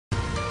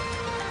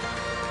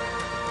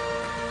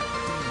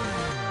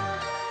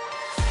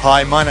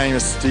Hi, my name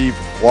is Steve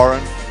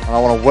Warren, and I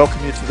want to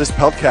welcome you to this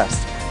podcast.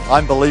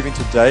 I'm believing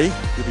today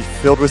you'll be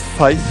filled with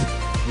faith,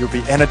 you'll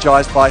be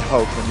energized by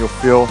hope, and you'll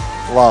feel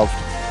loved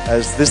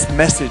as this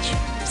message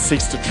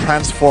seeks to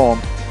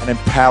transform and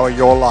empower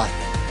your life.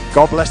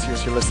 God bless you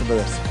as you listen to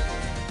this.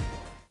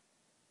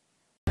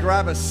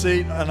 Grab a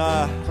seat and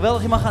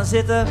Geweldig, je mag gaan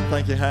zitten.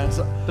 thank you, Hans.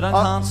 Bedankt,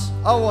 Hans.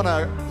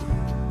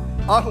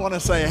 I want to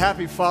say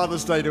Happy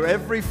Father's Day to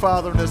every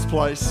father in this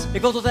place.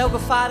 Ik wil tot elke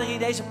vader in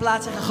deze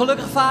plaats zeggen,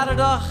 gelukkige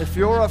vaderdag. If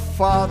you're a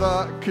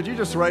father, could you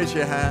just raise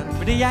your hand?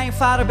 Wanneer jij een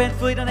vader bent,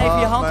 wil je dan even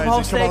je hand omhoog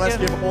Amazing. Come on, let's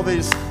steken. give all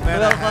these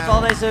men a Geweldig, laten we al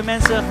hand. deze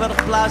mensen een geweldig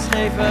applaus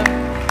geven.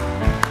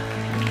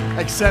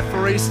 Except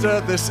for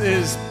Easter, this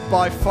is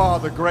by far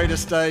the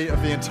greatest day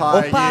of the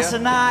entire Op Pasen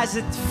year. na is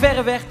het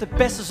verreweg de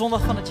beste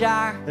zondag van het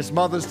jaar. It's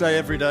Mother's Day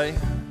every day.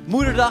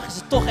 Moederdag is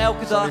het toch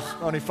elke dag.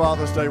 Only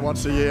Father's Day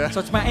once a year. Zo,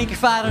 het is maar één keer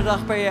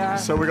vaderdag per jaar.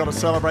 So we got to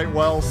celebrate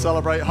well,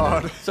 celebrate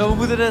hard. Zo, we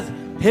moeten het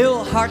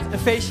heel hard een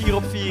feestje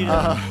hierop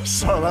vieren.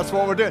 So that's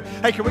what we're doing.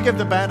 Hey, can we give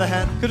the band a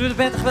hand? Kunnen we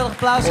de band een geweldig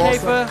applaus Awesome.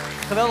 geven?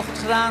 Geweldig goed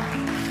gedaan.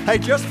 Hey,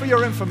 just for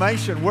your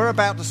information, we're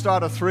about to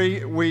start a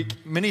 3-week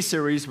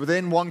mini-series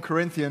within 1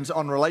 Corinthians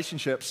on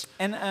relationships.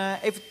 En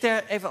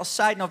even als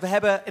side note, we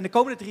hebben in de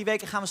komende 3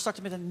 weken gaan we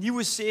starten met een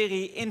nieuwe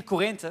serie in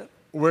Korinthe.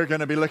 We're going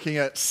to be looking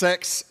at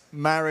sex,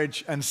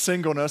 marriage and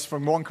singleness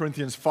from 1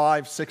 Corinthians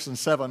 5, 6 and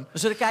 7. We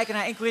zullen kijken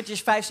naar 1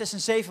 Corinthians 5, 6 en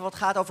 7, wat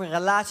gaat over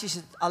relaties,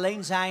 het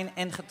alleen zijn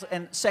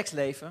en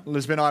seksleven.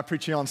 Lisbon and I are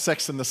preaching on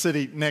Sex in the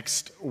City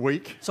next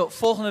week. Zo,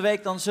 volgende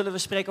week dan zullen we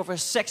spreken over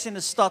seks in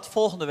de stad,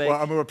 volgende week. Well,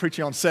 and we were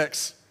preaching on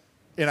sex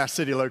in our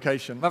city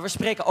location. Maar we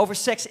spreken over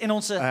seks in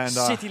onze And,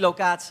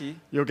 city-locatie.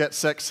 You'll get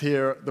sex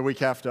here the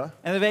week after.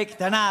 En de week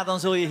daarna dan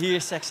zul je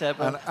hier seks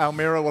hebben. And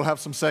Almira will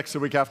have some sex the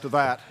week after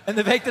that. En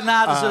de week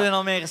daarna dan zullen we in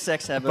Almere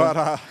seks hebben.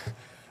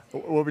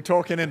 But we'll be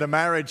talking into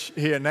marriage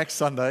here next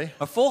Sunday.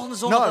 Maar volgende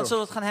zondag No. dan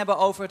zullen we het gaan hebben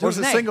over het Or is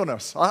it nee,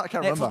 singleness? I can't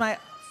nee, remember. volgens mij,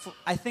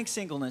 I think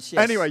singleness, yes.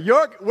 Anyway,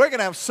 we're going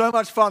to have so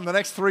much fun the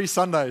next 3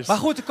 Sundays. Maar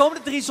goed, de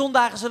komende 3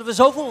 zondagen zullen we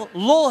zoveel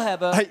lol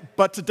hebben. Hey,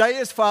 but today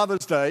is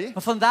Father's Day.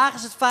 Maar vandaag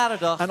is het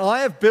vaderdag. And I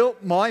have built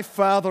my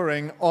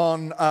fathering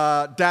on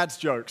dad's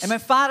jokes. En mijn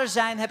vader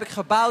zijn heb ik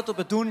gebouwd op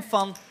het doen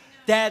van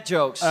dad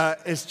jokes.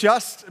 It's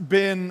just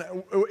been,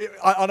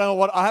 I don't know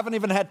what, I haven't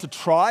even had to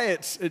try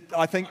it.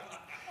 I think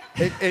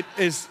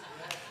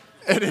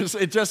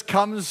it just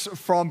comes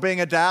from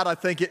being a dad. I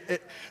think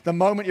the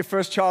moment your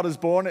first child is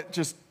born, it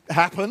just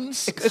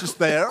happens. It's just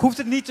there. Ik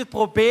hoefde het niet te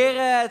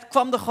proberen. Het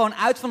kwam er gewoon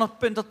uit van het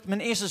punt dat mijn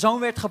eerste zoon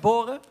werd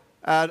geboren.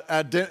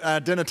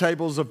 Dinner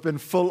tables have been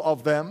full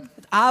of them.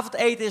 Het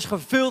avondeten is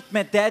gevuld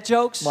met dad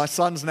jokes. My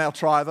sons now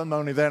try them,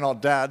 only they're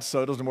not dads,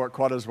 so it doesn't work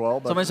quite as well.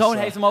 Zo, mijn zoon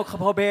heeft hem ook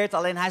geprobeerd,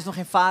 alleen hij is nog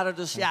geen vader,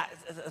 dus ja,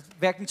 het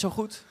werkt niet zo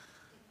goed.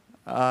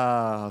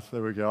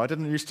 There we go. I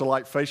didn't used to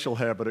like facial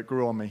hair, but it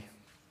grew on me.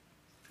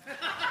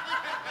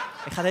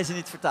 Ik ga deze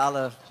niet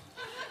vertalen.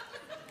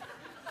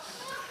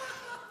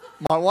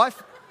 My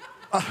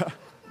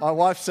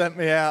wife sent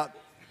me out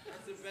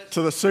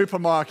to the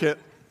supermarket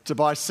to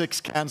buy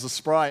 6 cans of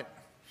Sprite.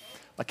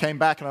 I came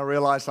back and I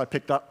realized I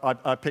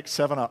picked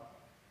 7 up.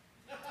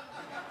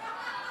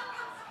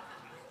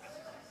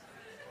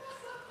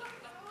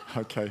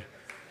 Okay.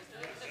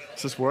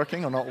 Is this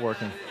working or not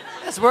working?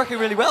 It's working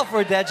really well for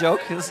a dad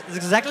joke. It's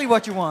exactly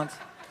what you want.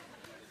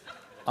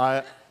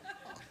 I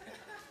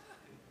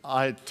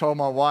told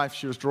my wife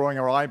she was drawing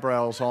her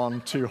eyebrows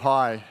on too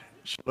high.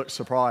 She looked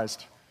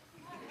surprised.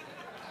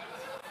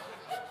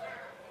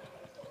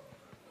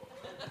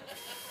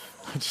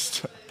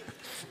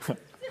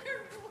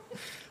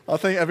 I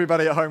think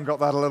everybody at home got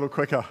that a little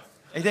quicker.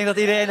 Ik denk dat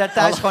iedereen daar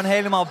thuis gewoon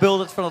helemaal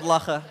buldert van het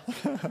lachen.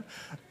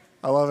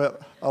 I love it.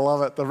 I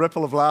love it. The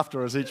ripple of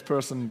laughter as each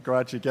person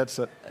gradually gets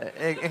it.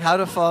 Ik hou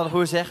ervan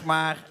hoe zeg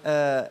maar.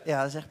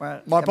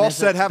 My boss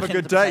said have a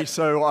good day,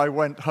 so I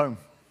went home.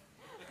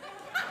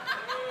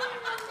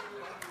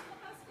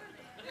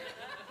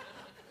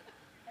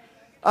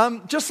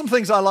 Just some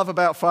things I love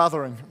about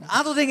fathering. Een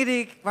aantal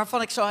dingen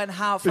waarvan ik zo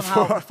hou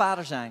van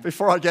vader zijn.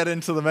 Before I get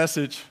into the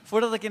message.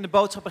 Voordat ik in de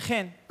boodschap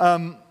begin.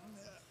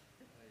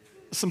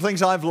 Some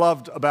things I've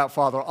loved about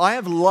fathering. I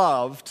have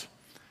loved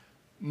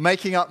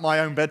making up my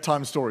own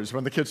bedtime stories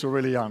when the kids were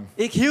really young.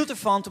 Ik hield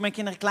ervan toen mijn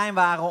kinderen klein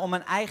waren om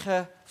mijn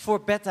eigen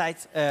voor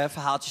bedtijd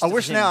verhaaltjes te I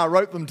wish verzinnen. now I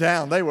wrote them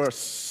down. They were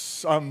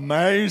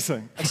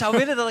amazing. Ik zou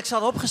willen dat ik ze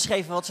had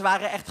opgeschreven, want ze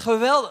waren echt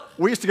geweldig.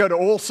 We used to go to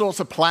all sorts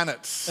of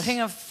planets. We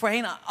gingen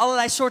voorheen naar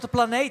allerlei soorten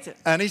planeten.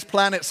 And each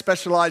planet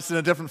specialized in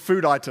a different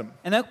food item.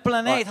 En elk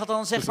planeet had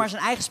dan zeg maar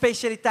zijn eigen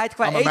specialiteit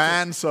qua I'm a eten.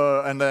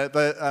 man,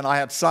 and I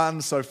had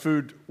sons, so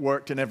food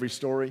worked in every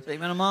story. Dus ik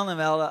ben een man en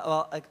wel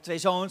 2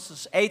 zoons,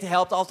 dus eten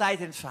helpt altijd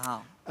in het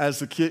verhaal. As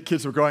the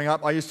kids were growing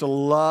up, I used to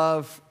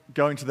love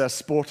going to their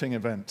sporting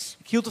events.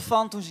 Ik hield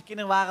ervan toen ze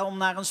kinderen waren om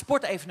naar een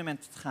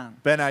sportevenement te gaan.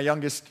 Ben, our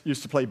youngest,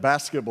 used to play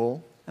basketball.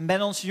 En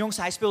Ben, onze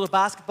jongste, hij speelde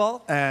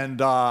basketbal.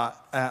 And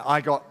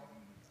I got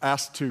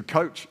asked to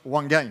coach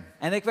 1 game.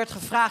 En ik werd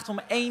gevraagd om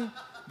 1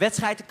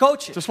 wedstrijd te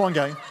coachen. Just 1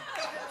 game.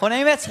 Gewoon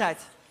 1 wedstrijd.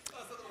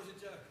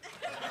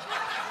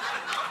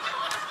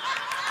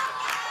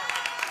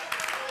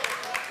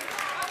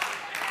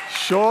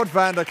 Sjoerd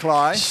van der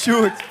Klei.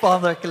 Sjoerd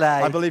van der I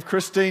Klei. believe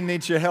Christine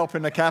needs your help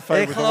in the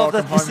cafe Ik with the geloof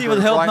Welcome dat Home Christine wat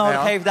group hulp right nodig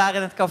now. heeft daar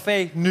in het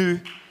café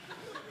nu.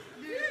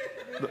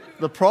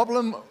 The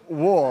problem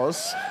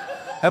was,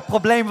 Het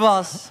probleem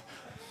was,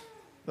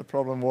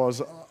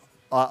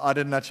 I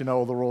didn't actually know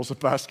all the rules of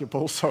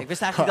basketball, so ik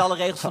wist eigenlijk niet alle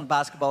regels van het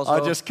basketbal. I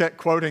Zo. just kept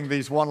quoting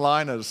these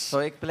one-liners. Zo,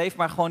 ik bleef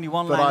maar gewoon die That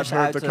one-liners I'd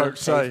heard uit the coach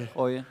say.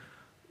 gooien.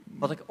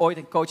 Wat ik ooit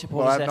een coach heb Well,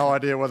 horen I had zeggen. no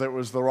idea whether it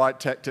was the right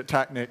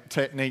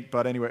technique,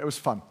 but anyway, it was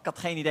fun. Ik had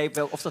geen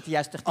idee of dat de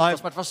juiste techniek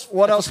was, maar het was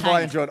What het else was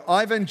have I geinig.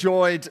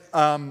 enjoyed?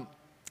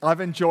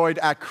 I've enjoyed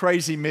our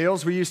crazy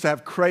meals. We used to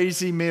have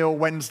crazy meal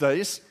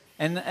Wednesdays.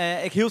 En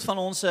ik hield van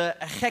onze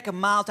gekke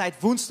maaltijd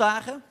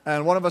woensdagen.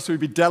 And one of us would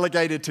be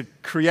delegated to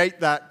create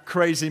that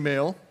crazy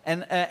meal.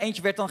 En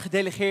eentje werd dan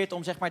gedelegeerd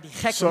om zeg maar die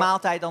gekke So,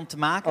 maaltijd dan te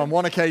maken. On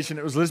one occasion,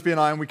 it was Lisby and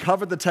I, and we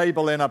covered the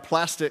table in a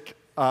plastic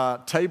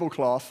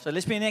tablecloth. Zo,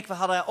 Lisbeth en ik,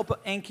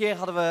 een keer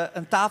hadden we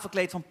een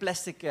tafelkleed van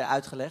plastic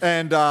uitgelegd.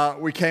 And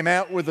we came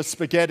out with the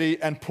spaghetti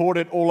and poured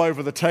it all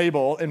over the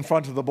table in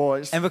front of the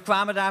boys. En we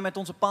kwamen daar met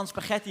onze pan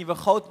spaghetti. We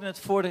goten het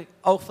voor de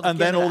ogen van de And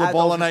then kinderen all the uit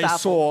over de bolognese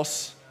tafel.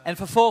 sauce. En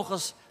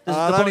vervolgens dus I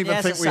de don't even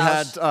bolognese think we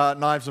saus. had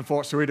knives and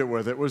forks to eat it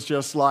with. It was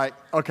just like,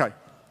 okay,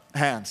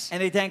 hands.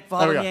 En ik denk, we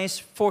hadden ja. niet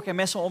eens vork en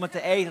messen om het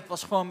te eten. Het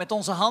was gewoon met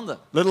onze handen.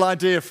 Little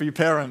idea for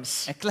your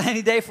parents. Een klein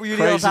idee voor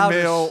jullie als Crazy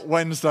ouders. meal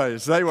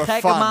Wednesdays. They were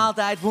Gekke fun.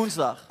 maaltijd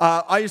woensdag.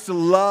 I used to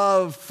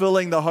love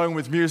filling the home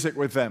with music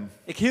with them.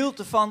 Ik hield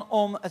ervan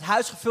om het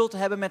huis gevuld te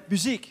hebben met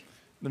muziek.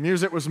 The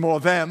music was more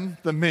them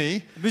than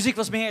me. De muziek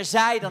was meer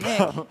zij dan ik.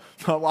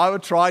 I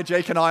would try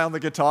Jake and I on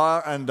the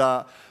guitar and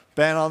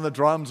Ben on the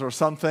drums or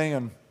something.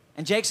 And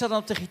En Jake zou dan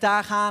op de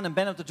gitaar gaan en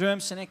Ben op de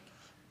drums en ik.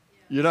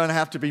 you don't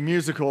have to be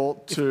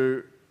musical to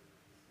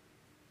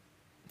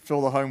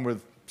fill the home with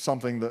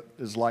something that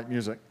is like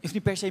music. Je hoeft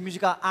niet per se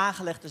muzikaal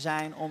aangelegd te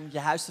zijn om je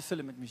huis te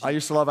vullen met muziek. I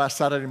used to love our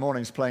Saturday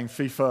mornings playing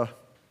FIFA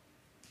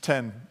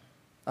 10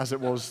 as it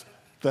was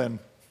then.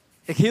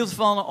 Ik hield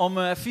ervan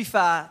om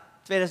FIFA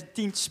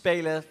 2010 te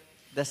spelen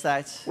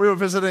destijds. We were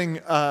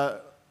visiting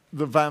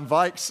the Van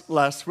Vikes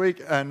last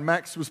week, and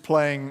Max was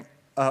playing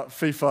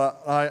FIFA.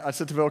 I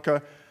said to Wilco,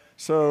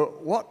 "So,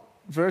 what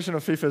version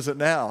of FIFA is it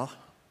now?"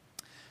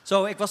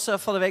 Zo,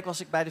 van de week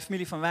was ik bij de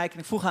familie van Wijk en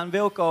ik vroeg aan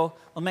Wilco,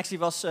 want Max die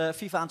was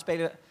FIFA aan het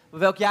spelen,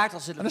 welk jaar het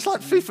was. And it's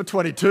like FIFA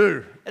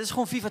 22. Het is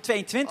gewoon FIFA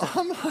 22.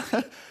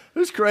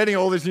 Who's creating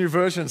all these new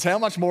versions? How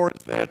much more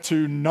is there to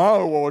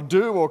know or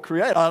do or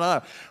create? I don't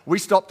know. We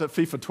stopped at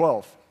FIFA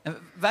 12. En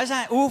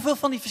hoeveel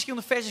van die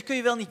verschillende versies kun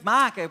je wel niet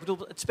maken? Ik bedoel,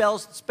 het spel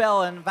is het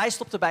spel en wij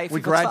stopten bij We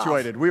FIFA 12.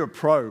 graduated. We were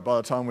pro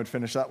by the time we'd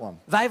finished that one.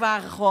 Wij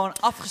waren gewoon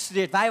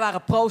afgestudeerd. Wij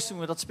waren pro's toen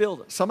we dat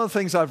speelden. Some of the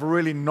things I've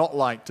really not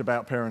liked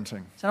about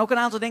parenting. Er zijn ook een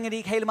aantal dingen die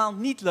ik helemaal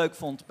niet leuk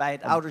vond bij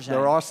het ouder zijn.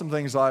 There are some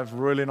things I've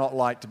really not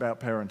liked about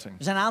parenting.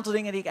 Er zijn een aantal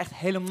dingen die ik echt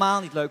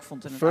helemaal niet leuk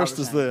vond in het First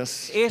ouder is zijn.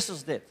 this. Het eerste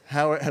is dit.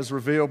 How it has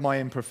revealed my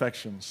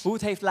imperfections. Hoe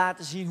het heeft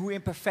laten zien hoe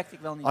imperfect ik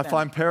wel niet I ben.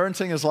 find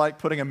parenting is like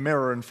putting a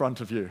mirror in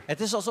front of you. Het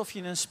is alsof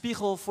je een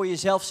spiegel voor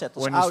jezelf zet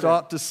als When you ouder.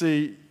 start to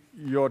see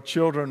your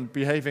children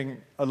behaving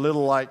a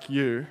little like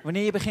you,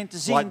 Wanneer je begint te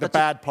zien like the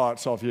bad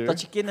parts of you,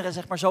 dat je kinderen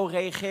zeg maar zo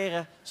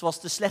reageren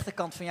zoals de slechte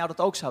kant van jou dat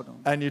ook zou doen.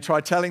 and you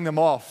try telling them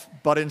off,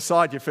 but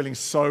inside you're feeling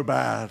so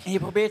bad En je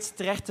probeert ze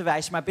terecht te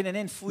wijzen, maar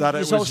binnenin voel je that je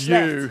it zo was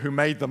slecht. you who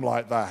made them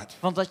like that.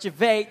 Want dat je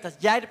weet dat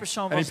jij de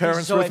persoon Any was die ze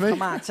parents zo with heeft me?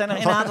 gemaakt. Zijn er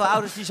een aantal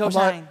ouders die zo I'm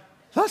like, zijn?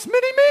 That's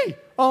mini-me!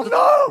 Oh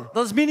no!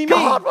 Dat is mini-me.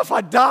 God, what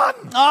have I done?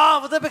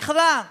 Oh, wat heb ik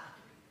gedaan?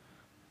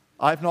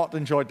 I've not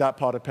enjoyed that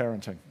part of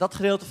parenting. Dat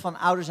gedeelte van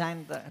ouder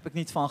zijn, daar heb ik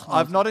niet van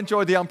genoten. I've not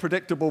enjoyed the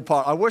unpredictable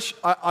part.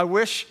 I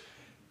wish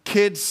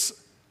kids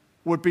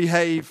would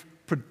behave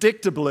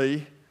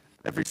predictably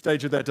every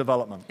stage of their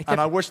development. And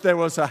I wish there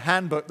was a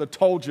handbook that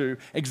told you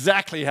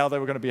exactly how they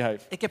were going to behave.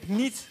 Ik heb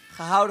niet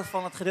gehouden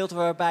van het gedeelte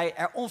waarbij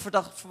er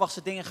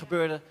onverwachte dingen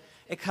gebeurden.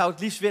 Ik zou het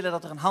liefst willen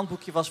dat er een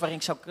handboekje was waarin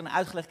ik zou kunnen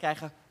uitgelegd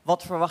krijgen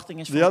wat de verwachting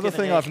is van The other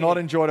kinderen thing I've not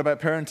reageren. enjoyed about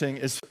parenting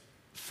is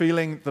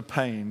feeling the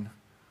pain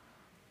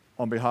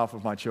on behalf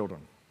of my children.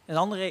 Het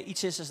andere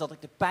iets is dat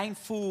ik de pijn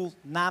voel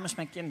namens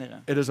mijn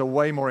kinderen. It is a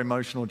way more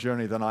emotional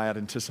journey than I had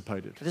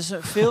anticipated. Het is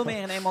veel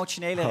meer een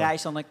emotionele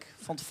reis dan ik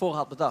van tevoren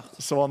had bedacht.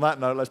 So on that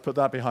note, let's put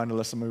that behind and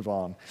let's move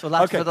on. Zo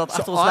laten we dat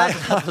achter ons laten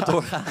en laten we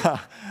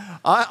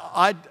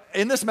doorgaan.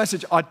 In this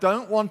message, I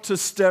don't want to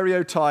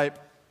stereotype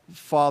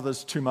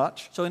fathers too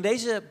much. Zo in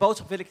deze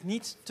boodschap wil ik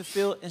niet te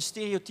veel een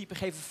stereotype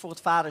geven voor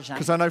het vader zijn.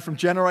 Because I know from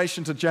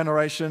generation to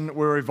generation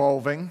we're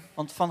evolving.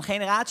 Want van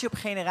generatie op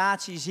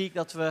generatie zie ik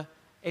dat we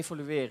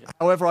evolueren.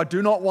 However, I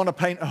do not want to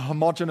paint a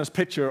homogeneous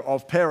picture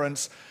of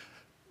parents.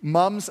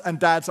 Mums and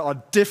dads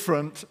are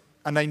different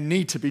and they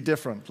need to be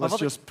different. Let's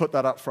just put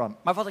that up front.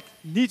 Maar wat ik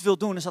niet wil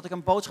doen is dat ik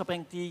een boodschap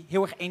breng die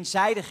heel erg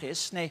eenzijdig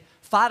is. Nee,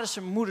 vaders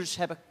en moeders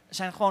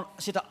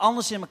zitten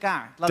anders in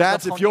elkaar. Laat ik Dads, dat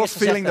if gewoon you're eerst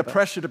gezegd feeling the hebben.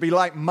 pressure to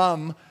be like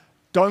mum,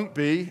 don't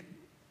be.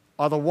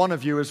 Either one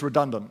of you is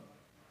redundant.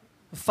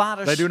 They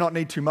Vaders, do not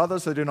need two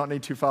mothers, they do not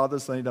need two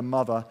fathers, they need a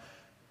mother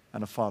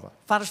and a father.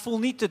 Vaders, voel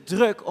niet de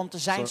druk om te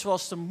zijn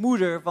zoals de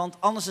moeder, want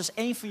anders is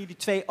één van jullie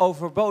twee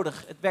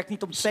overbodig. Het werkt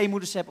niet om twee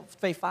moeders te hebben of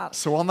twee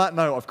vaders. So on that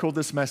note, I've called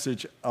this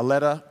message a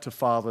letter to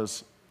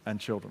fathers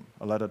and children.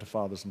 A letter to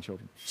fathers and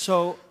children.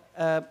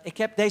 Ik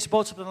heb deze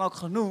boodschap dan ook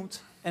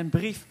genoemd, een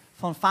brief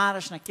van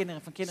vaders naar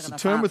kinderen, van kinderen So naar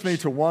turn vaders.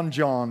 with me to 1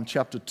 John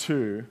chapter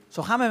 2,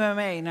 Zo gaan we met me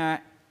mee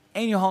naar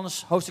 1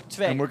 Johannes hoofdstuk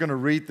 2. and we're going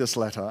to read this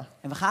letter,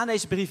 En we gaan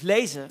deze brief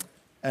lezen.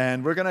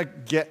 and we're going to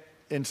get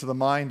into the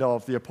mind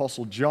of the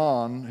apostle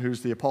John,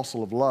 who's the apostle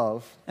of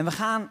love. En we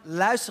gaan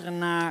luisteren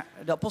naar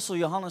de apostel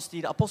Johannes,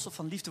 die de apostel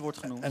van liefde wordt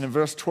genoemd. And in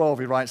verse 12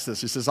 he writes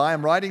this. He says, I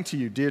am writing to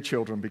you, dear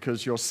children,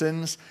 because your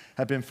sins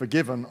have been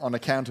forgiven on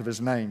account of his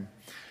name.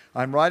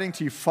 I'm writing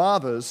to you,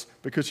 fathers,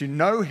 because you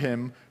know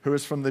him who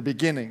is from the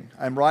beginning.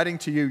 I'm writing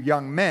to you,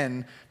 young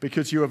men,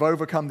 because you have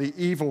overcome the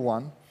evil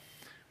one.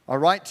 I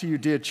write to you,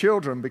 dear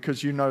children,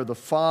 because you know the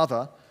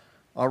Father.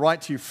 I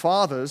write to you,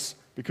 fathers,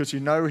 because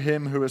you know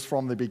him who is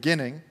from the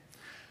beginning.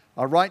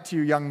 I write to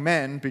you, young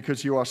men,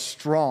 because you are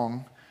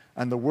strong,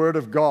 and the word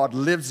of God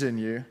lives in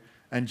you,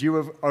 and you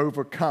have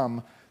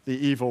overcome the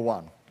evil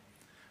one.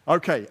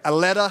 Okay, a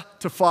letter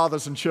to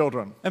fathers and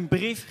children. Een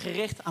brief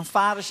gericht aan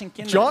vaders en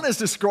kinderen. John is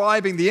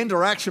describing the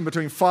interaction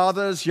between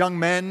fathers, young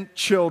men,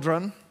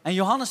 children. En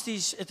Johannes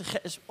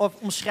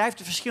omschrijft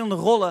de verschillende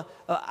rollen,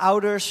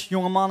 ouders,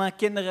 jonge mannen,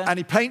 kinderen. And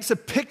he paints a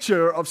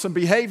picture of some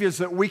behaviors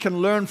that we can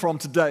learn from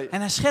today. En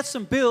hij schetst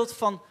een beeld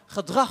van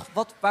gedrag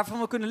waarvan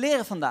we kunnen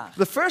leren vandaag.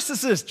 The first is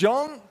this.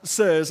 John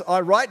says,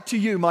 I write to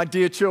you, my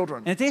dear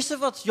children. En het eerste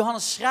wat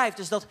Johannes schrijft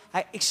is dat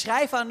ik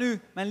schrijf aan u,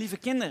 mijn lieve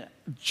kinderen.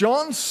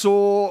 John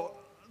saw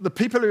the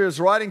people who he was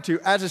writing to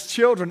as his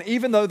children,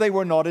 even though they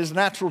were not his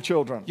natural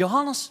children.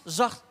 Johannes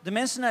zag de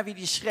mensen naar wie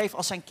hij schreef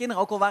als zijn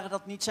kinderen, ook al waren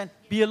dat niet zijn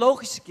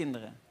biologische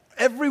kinderen.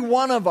 Every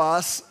one of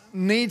us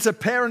needs a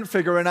parent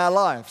figure in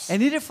our lives.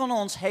 En ieder van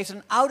ons heeft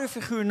een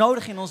ouderfiguur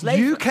nodig in ons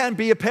leven. You can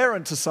be a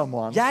parent to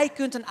someone, Jij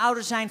kunt een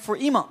ouder zijn voor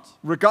iemand.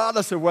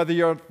 regardless of whether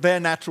you're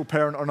their natural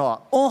parent or not.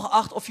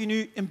 Ongeacht of je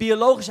nu een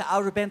biologische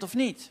ouder bent of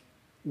niet.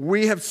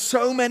 We have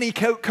so many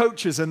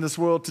coaches in this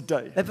world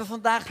today. We hebben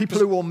vandaag People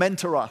who will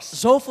mentor us.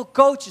 zoveel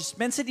coaches,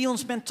 mensen die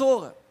ons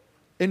mentoren.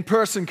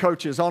 In-person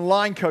coaches,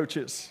 online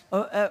coaches,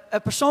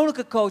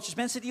 Persoonlijke coaches,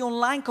 mensen die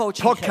online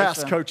coaching podcast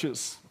geven.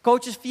 coaches.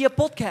 Coaches via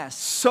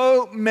podcasts.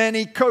 So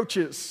many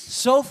coaches.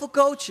 Zoveel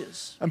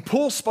coaches. And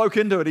Paul spoke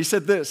into it. He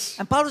said this.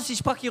 En Paulus die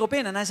sprak hierop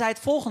in en hij zei het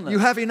volgende.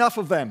 You have enough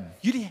of them.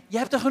 Je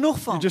hebt er genoeg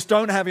van, You just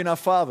don't have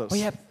enough fathers. maar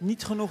je hebt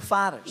niet genoeg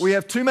vaders. We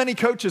have too many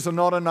coaches and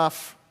not enough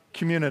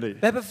community. We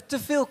hebben te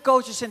veel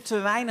coaches en te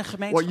weinig What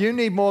gemeenschap. you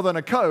need more than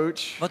a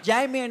coach Wat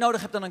jij meer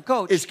nodig hebt dan een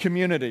coach, is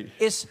community.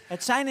 is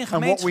het zijn in And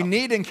what we gemeenschap.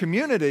 need in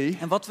community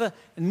En wat we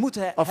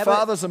moeten are hebben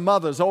fathers and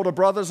mothers, older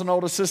brothers and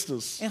older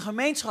sisters. in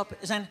gemeenschap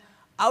zijn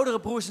oudere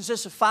broers en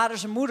zussen,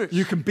 vaders en moeders.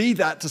 You can be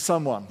that to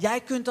someone. Jij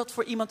kunt dat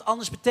voor iemand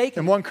anders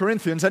betekenen. In 1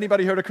 Corinthians,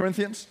 anybody heard of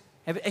Corinthians?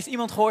 Heeft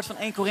iemand gehoord van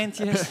 1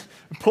 Corinthians?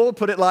 Paul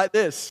put it like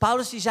this.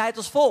 Paulus die zei het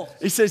als volgt.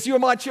 He says, you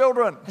are my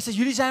children. Hij zegt,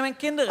 jullie zijn mijn I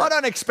kinderen.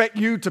 don't expect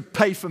you to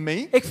pay for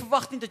me. Ik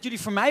verwacht niet dat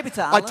jullie voor mij I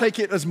betalen.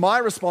 take it as my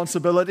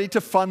responsibility to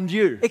fund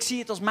you. Ik zie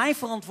het als mijn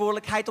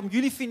verantwoordelijkheid om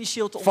jullie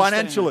financieel te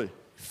ondersteunen. Financially.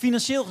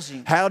 Financieel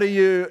gezien. How do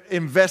you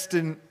invest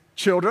in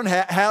children?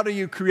 How do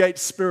you create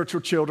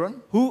spiritual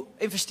children? Hoe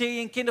investeer je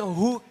in kinderen?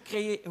 Hoe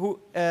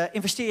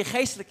investeer je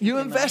geestelijk in You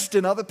kinderen? invest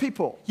in other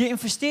people. Je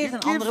investeert in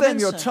You give andere them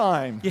your mensen.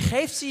 time. Je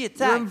geeft ze je You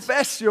tijd.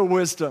 invest your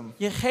wisdom.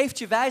 Je geeft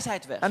je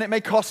wijsheid weg. And it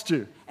may cost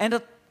you. En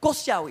dat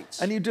kost jou iets.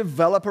 And you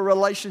develop a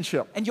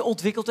relationship En je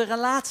ontwikkelt een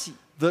relatie.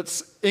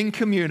 that's in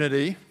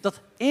community, Dat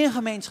in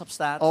gemeenschap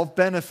staat of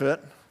benefit.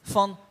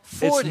 van It's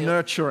voordeel,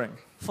 nurturing.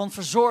 van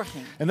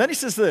verzorging. And then he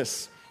says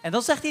this. En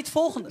dan zegt hij het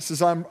volgende. He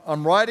says,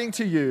 I'm writing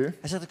to you,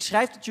 Hij zegt, ik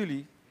schrijf tot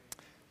jullie,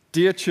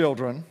 dear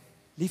children,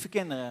 lieve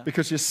kinderen,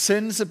 because your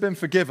sins have been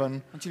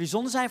forgiven want jullie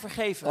zonden zijn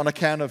vergeven on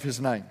account of his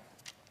name.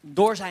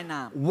 door zijn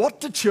naam.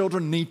 What do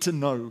children need to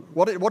know?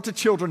 What do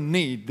children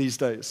need these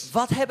days?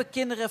 Wat hebben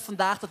kinderen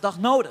vandaag de dag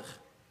nodig?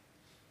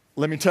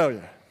 Let me tell you,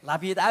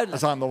 Laat me het as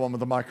uitleggen, I'm the one with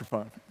the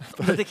microphone.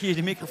 omdat ik hier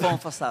de microfoon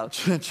vasthoud.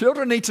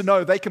 Children need to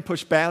know they can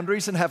push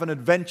boundaries and have an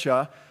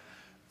adventure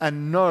and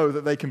know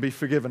that they can be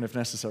forgiven if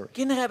necessary.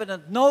 Kinderen hebben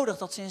het nodig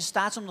dat ze in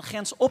staat zijn om de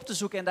grens op te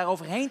zoeken en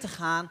daaroverheen te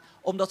gaan,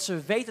 omdat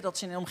ze weten dat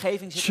ze in een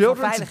omgeving zitten van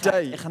Children veiligheid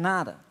today en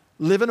genade.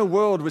 Live in a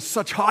world with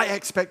such high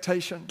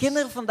expectations.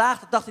 Kinderen vandaag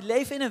de dag die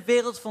leven in een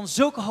wereld van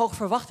zulke hoge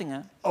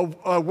verwachtingen,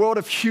 A world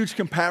of huge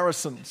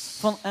comparisons.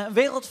 van een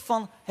wereld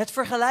van het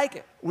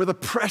vergelijken. With a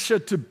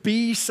pressure to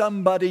be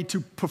somebody, to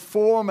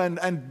perform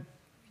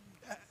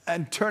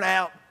and turn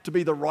out to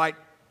be the right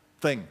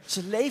thing.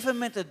 Ze leven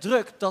met de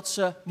druk dat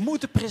ze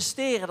moeten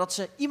presteren, dat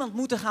ze iemand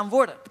moeten gaan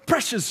worden. The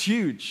pressure's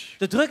huge.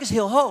 De druk is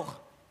heel hoog.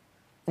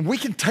 And we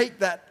can take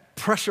that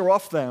pressure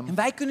off them, En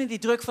wij kunnen die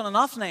druk van hen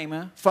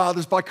afnemen,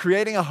 fathers, by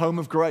creating a home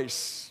of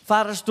grace.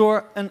 vaders,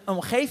 door een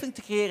omgeving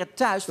te creëren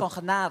thuis van The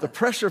genade.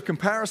 pressure of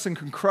comparison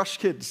can crush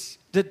kids.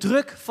 De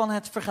druk van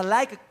het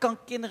vergelijken kan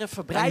kinderen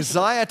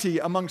verbrijzelen. Anxiety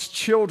amongst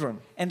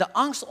children. En de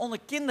angst onder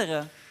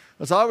kinderen.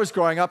 As I was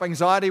growing up,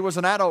 anxiety was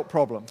an adult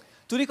problem.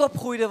 Toen ik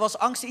opgroeide was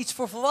angst iets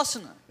voor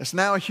volwassenen. It's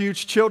now a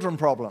huge children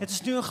problem. Het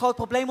is nu een groot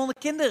probleem onder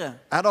kinderen.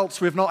 Adults,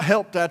 we've not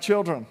helped our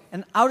children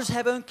En ouders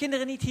hebben hun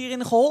kinderen niet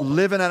hierin geholpen.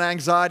 live in an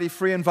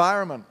anxiety-free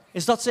environment.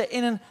 Is dat ze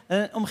in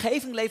een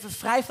omgeving leven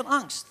vrij van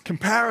angst.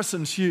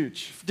 Comparison's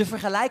huge. De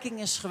vergelijking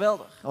is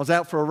geweldig. I was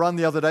out for a run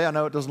the other day. I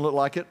know it doesn't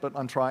look like it, but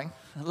I'm trying.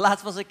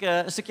 Laatst was ik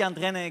een stukje aan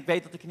het rennen en ik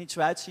weet dat ik er niet zo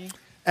uitzie.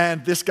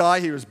 And this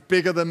guy, he was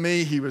bigger than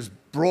me. He was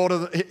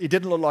broader. He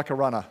didn't look like a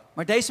runner.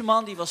 Maar deze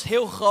man die was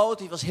heel groot,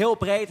 die was heel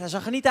breed. Hij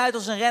zag er niet uit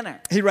als een renner.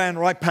 He ran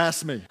right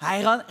past me.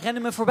 Hij rende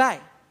me voorbij.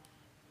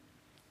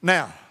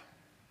 Now,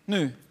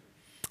 Nu,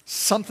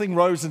 something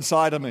rose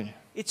inside of me.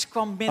 iets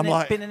kwam I'm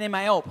like- binnenin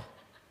mij op.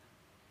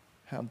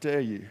 How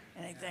dare you?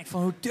 En ik denk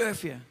van, hoe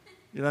durf je?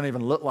 You don't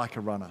even look like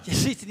a runner. Je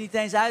ziet er niet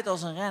eens uit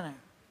als een renner.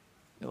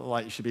 You look like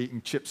you should be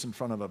eating chips in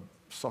front of a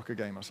soccer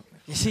game or something.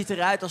 Je ziet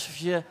eruit alsof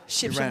je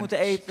chips ran zou moeten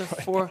eten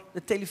straight voor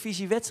de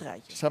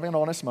televisiewedstrijdje. Just having an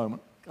honest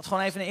moment. Ik had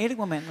gewoon even een eerlijk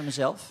moment met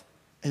mezelf.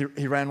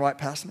 He ran right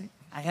past me.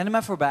 Hij rende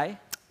mij voorbij.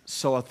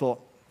 So I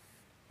thought,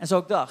 En zo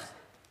ik dacht,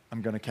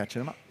 I'm going to catch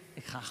him up.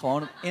 ik ga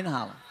gewoon hem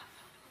inhalen.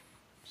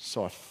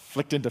 So I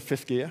flicked into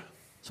fifth gear.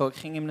 Zo, ik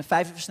ging in de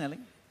 5e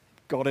versnelling.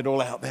 Got it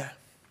all out there.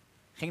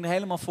 Ging er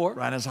helemaal voor.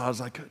 Ran as hard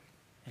as I could.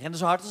 Rende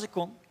zo hard als ik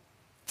kon.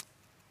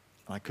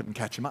 And I couldn't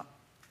catch him up.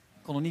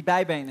 Kon er niet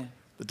bijbenen.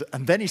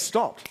 And then he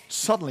stopped.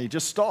 Suddenly, he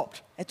just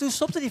stopped. En toen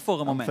stopte hij voor een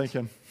I'm moment.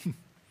 thinking,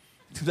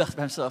 Toen dacht ik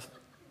bij mezelf,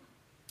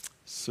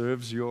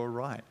 serves you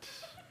right.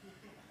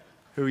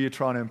 Who are you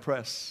trying to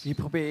impress? wie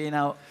probeer je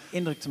nou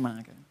indruk te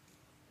maken?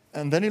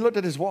 And then he looked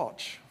at his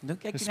watch. En toen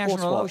keek His hij naar zijn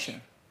sports horloge. watch. Een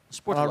And I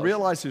sporthorloge.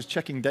 realized he was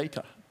checking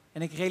data.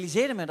 En ik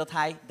realiseerde me dat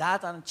hij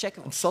data aan het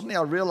checken And was. suddenly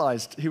I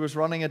realized he was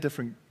running a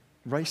different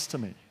race to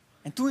me.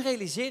 En toen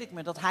realiseerde ik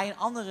me dat hij een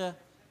andere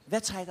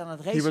wedstrijd aan het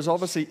He racen was was.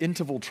 obviously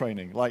interval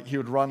training. Like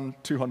he would run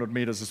 200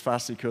 meters as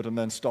fast as he could and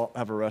then stop,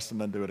 have a rest and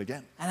then do it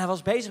again. En hij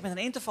was bezig met een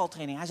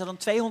intervaltraining. Hij zou dan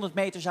 200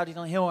 meter zou hij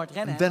dan heel hard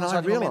rennen. And En then dan I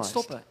zou hij een moment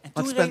realized stoppen. En I'd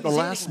toen spent the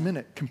realiseerde last ik me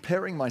minute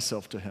comparing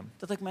myself to him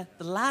dat ik met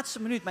de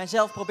laatste minuut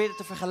mijzelf probeerde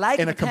te vergelijken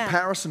in a met hem.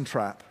 comparison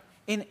trap.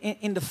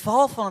 In de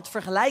val van het And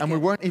vergelijken. we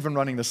weren't even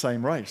running the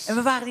same race. En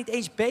we waren niet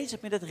eens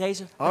bezig met het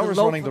racen. I met het was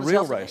lopen running van the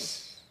real dezelfde race.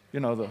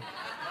 You know,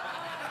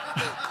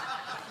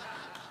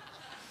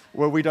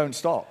 where we don't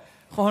stop.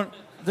 Gewoon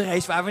de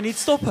race waar we niet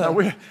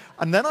stoppen.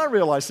 And then I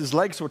realized his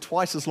legs were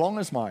twice as long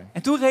as mine.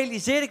 En toen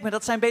realiseerde ik me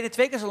dat zijn benen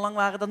 2 keer zo lang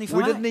waren dan die van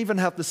We mij. didn't even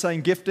have the same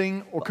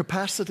gifting or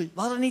capacity.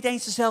 We hadden niet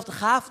eens dezelfde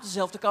gaven,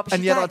 dezelfde And yet I'd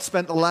capaciteit.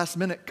 spent the last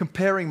minute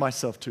comparing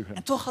myself to him.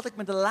 En toch had ik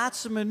me de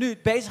laatste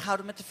minuut bezig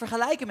gehouden met te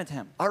vergelijken met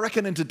hem. I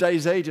reckon in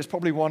today's age, it's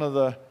probably one of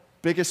the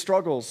biggest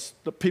struggles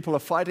that people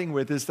are fighting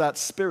with is that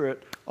spirit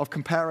of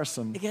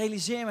comparison. Ik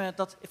realiseer me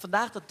dat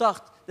vandaag de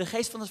dag de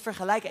geest van het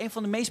vergelijken een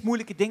van de meest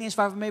moeilijke dingen is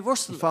waar we mee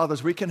worstelen.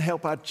 Fathers, we can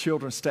help our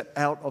children step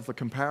out of the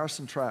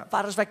comparison trap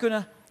Vaders, wij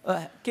kunnen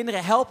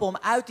kinderen helpen om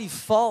uit die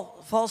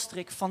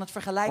valstrik van het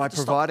vergelijken by te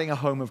stappen. providing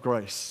a home of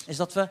grace, Is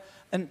dat we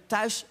een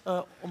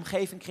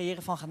thuisomgeving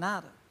creëren van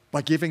genade.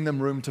 by giving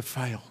them room to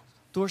fail.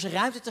 Door ze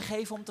ruimte te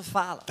geven om te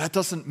falen. That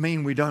doesn't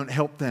mean we don't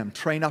help them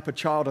train up a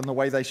child in the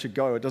way they should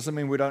go. It doesn't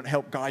mean we don't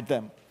help guide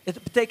them.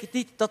 Het betekent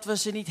niet dat we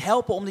ze niet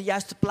helpen om de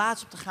juiste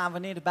plaats op te gaan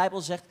wanneer de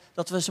Bijbel zegt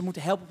dat we ze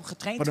moeten helpen om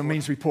getraind But te it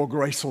worden. means we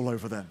pour grace all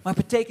over them. Maar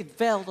het betekent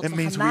wel dat It we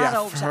means we genade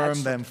over ze affirm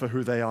uitstorten. them for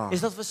who they are. Is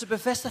dat we ze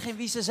bevestigen in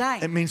wie ze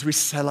zijn. It means we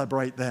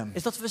celebrate them.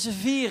 Is dat we ze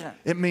vieren.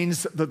 It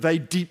means that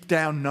they deep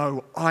down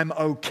know I'm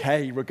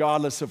okay,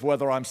 regardless of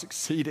whether I'm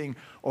succeeding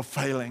or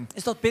failing.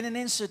 Is dat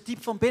binnenin ze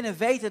diep van binnen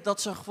weten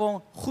dat ze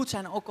gewoon goed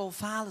zijn, ook al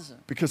falen ze.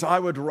 Because I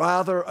would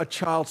rather a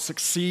child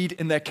succeed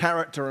in their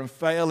character and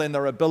fail in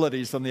their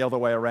abilities than the other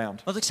way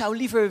around. Want ik zou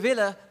liever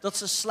willen dat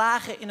ze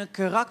slagen in hun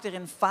karakter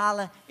en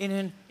falen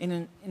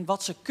in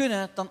wat ze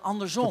kunnen dan But the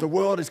andersom.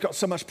 world has got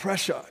so much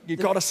pressure.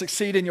 You've got to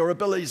succeed in your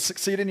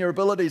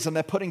abilities, and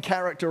they're putting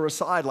character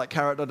aside like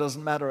character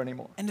doesn't matter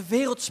anymore. En de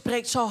wereld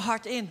spreekt zo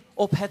hard in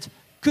op het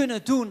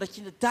kunnen doen, dat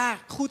je daar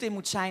goed in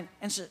moet zijn.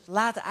 En ze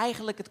laten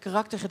eigenlijk het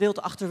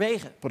karaktergedeelte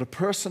achterwege. But a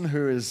person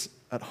who is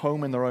at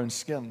home in their own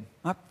skin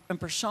Maar een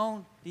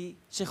persoon die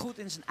zich goed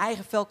in zijn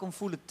eigen vel kan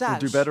voelen will do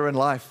thuis, better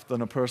in life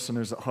than a person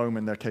who's at home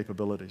in their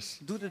capabilities.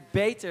 doet het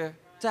beter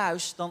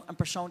thuis dan een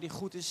persoon die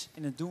goed is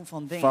in het doen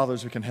van dingen.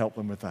 Fathers, we can help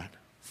them with that.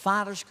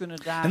 Vaders kunnen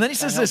daar. And then he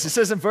says bij this, he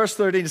says in verse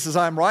 13, he says, I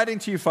am writing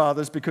to you,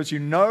 fathers, because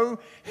you know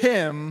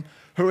him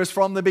who is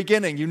from the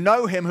beginning. You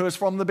know him who is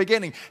from the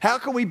beginning. How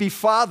can we be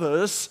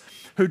fathers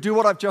who do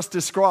what I've just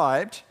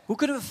described? Hoe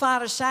kunnen we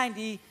vaders zijn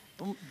die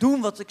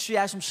doen wat ik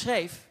zojuist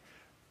omschreef?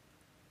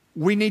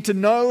 We need to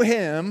know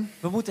him,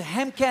 We moeten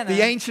hem kennen.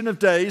 the Ancient of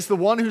Days, the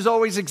one who's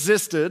always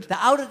existed. De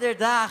oude der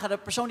dagen, de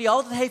persoon die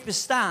altijd heeft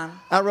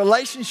bestaan. Our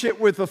relationship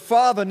with the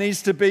Father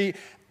needs to be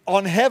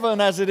on heaven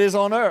as it is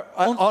on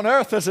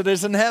earth as it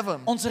is in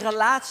heaven. Onze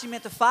relatie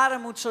met de Vader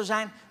moet zo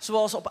zijn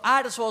zoals op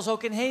aarde, zoals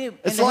ook in de hemel.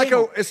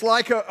 It's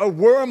like a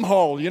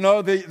wormhole, you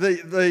know,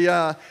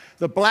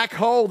 the black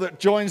hole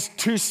that joins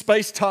two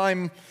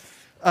space-time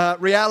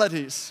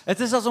realities. Het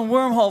is als een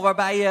wormhole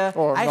waarbij je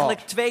Or eigenlijk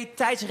not. 2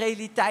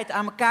 tijdsrealiteiten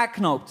aan elkaar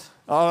knoopt.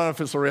 I don't know if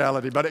it's a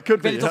reality, but it could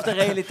Ik weet be. niet of het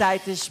de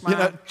realiteit is, You know,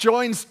 maar,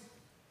 joins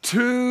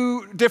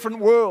two different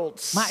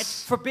worlds. maar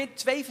het verbindt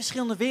twee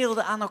verschillende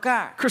werelden aan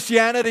elkaar.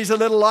 Christianity is a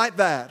little like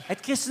that. Het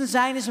christen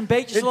zijn is een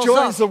beetje It zoals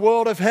joins dat. the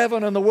world of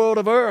heaven and the world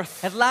of earth.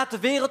 Het laat de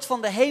wereld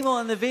van de hemel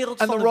en de wereld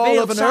And van the de role of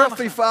wereld an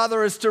earthly samengaan.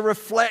 father is to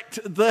reflect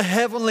the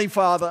heavenly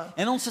Father.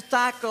 En onze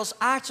taak als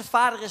aardse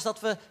vader is dat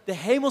we de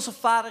hemelse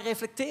vader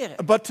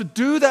reflecteren. But to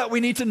do that, we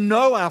need to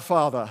know our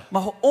Father.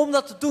 Maar om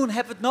dat te doen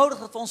hebben we het nodig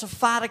dat we onze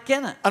vader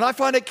kennen. And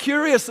I find it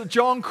curious that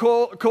John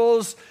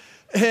calls,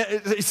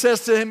 he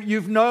says to him,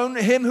 you've known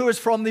him who is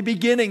from the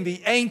beginning,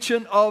 the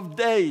ancient of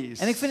days.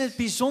 En ik vind het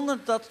bijzonder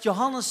dat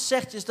Johannes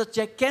zegt is dat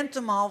jij kent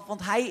hem al,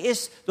 want hij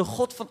is de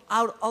God van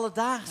alle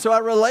dagen. So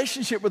our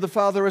relationship with the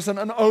Father isn't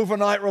an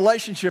overnight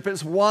relationship.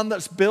 It's one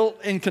that's built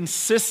in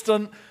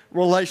consistent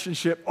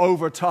relationship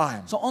over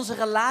time. Zo onze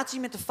relatie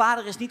met de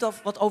vader is niet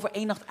wat over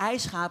één nacht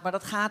ijs gaat, maar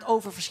dat gaat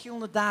over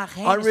verschillende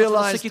dagen heen. I Dus dat we een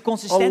realized stukje a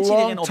consistentie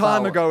erin long time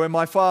opbouwen. ago in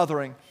my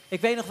fathering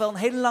Ik weet nog wel een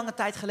hele lange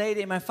tijd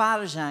geleden in mijn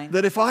vader zijn,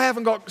 that if I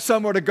haven't got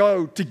somewhere to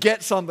go to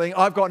get something,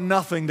 I've got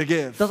nothing to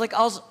give. dat ik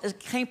als ik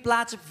geen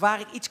plaats heb waar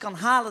ik iets kan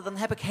halen, dan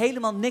heb ik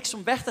helemaal niks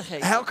om weg te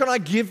geven. How can I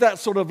give that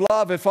sort of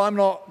love if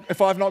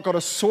I've not got a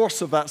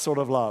source of that sort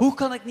of love? Hoe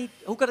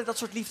kan ik dat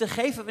soort liefde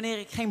geven wanneer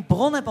ik geen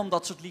bron heb om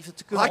dat soort liefde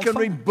te kunnen I can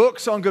ontvangen? read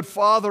books on good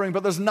fathering,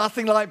 but there's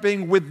nothing like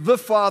being with the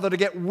Father to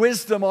get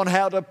wisdom on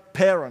how to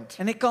parent.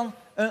 En ik kan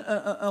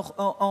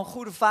een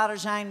goede vader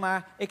zijn,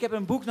 maar ik heb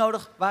een boek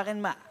nodig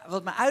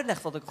wat me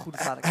uitlegt wat ik een goede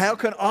vader kan. How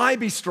can I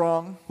be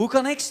strong Hoe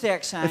kan ik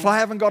sterk if zijn I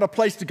haven't got a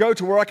place to go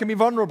to where I can be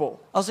vulnerable?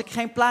 als ik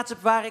geen plaats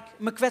heb waar ik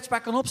me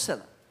kwetsbaar kan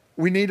opstellen?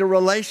 We need a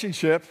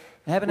relationship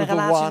We hebben een with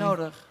the relatie one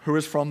nodig who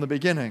is from the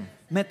beginning.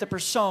 met de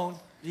persoon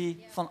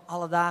die van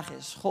alle dagen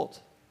is,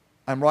 God.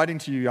 I'm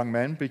writing to you, young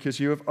men,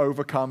 because you have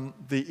overcome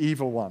the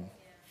evil one.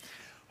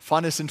 I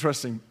find this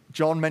interesting.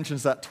 John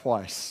mentions that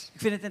twice. Ik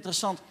vind het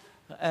interessant.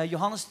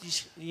 Johannes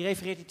die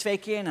refereert die 2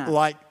 keer naar.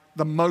 Like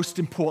the most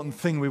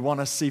important thing we want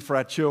to see for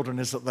our children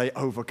is that they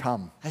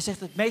overcome. Hij zegt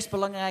het meest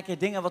belangrijke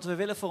dingen wat we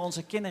willen voor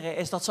onze kinderen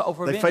is dat ze They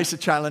overwinnen. face a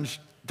challenge,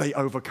 they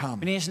overcome.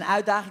 Wanneer ze een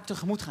uitdaging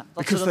tegemoet gaan,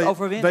 dat ze Because dat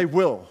overwinnen. they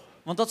will.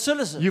 Want dat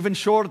zullen ze. You've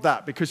ensured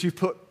that because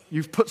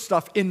you've put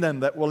stuff in them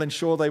that will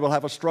ensure they will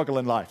have a struggle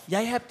in life.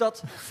 Jij hebt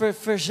dat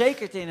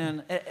verzekerd in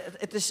hun.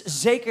 Het is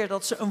zeker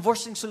dat ze een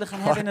worsteling zullen gaan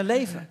hebben in hun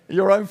leven.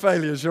 Your own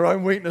failures, your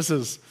own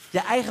weaknesses. Je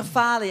eigen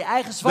falen, je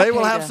eigen They will have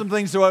zwakheden. some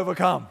things to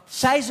overcome.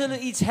 Zij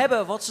zullen iets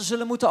hebben wat ze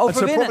zullen moeten And so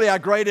probably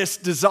overwinnen. our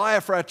greatest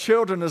desire for our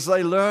children is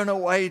they learn a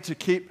way to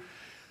keep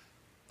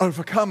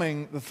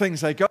overcoming the things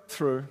they go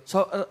through.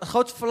 Zo, het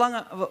grootste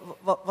verlangen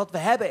wat we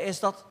hebben is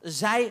dat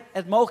zij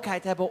het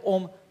mogelijkheid hebben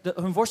om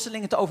hun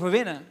worstelingen te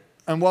overwinnen.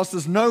 And whilst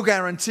there's no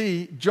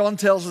guarantee, John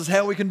tells us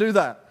how we can do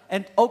that.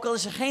 En ook al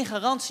is er geen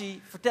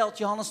garantie, vertelt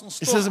Johannes ons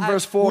He toch says in uit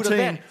verse hoe dat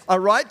 14, werkt. I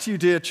write to you,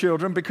 dear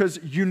children, because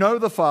you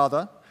know the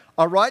Father.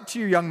 I write to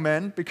you, young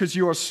men, because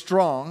you are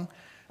strong,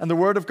 and the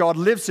word of God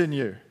lives in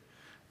you.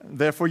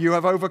 Therefore you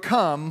have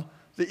overcome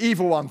the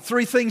evil one.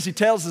 3 things he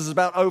tells us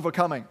about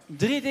overcoming.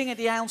 3 dingen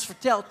die hij ons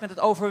vertelt met het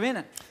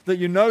overwinnen. That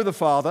you know the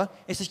Father,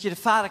 Is dat je de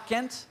Vader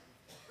kent,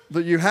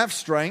 that you have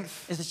strength,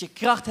 is dat je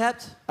kracht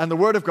hebt and the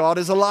word of God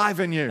is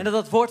alive in en you. dat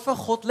het woord van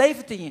God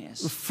levend in je The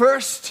is.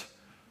 first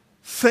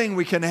thing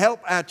we can help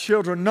our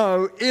children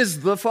know is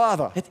the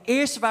Father. Het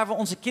eerste waar we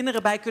onze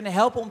kinderen bij kunnen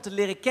helpen om te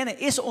leren kennen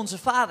is onze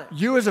Vader.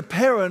 You as a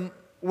parent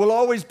will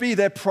always be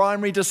their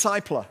primary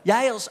discipler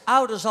Jij als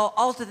ouder zal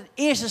altijd in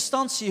eerste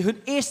instantie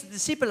hun eerste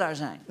discipelaar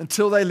zijn.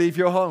 until they leave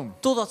your home.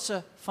 Totdat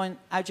ze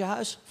vanuit je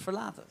huis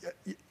verlaten.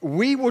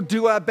 We will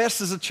do our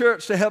best as a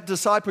church to help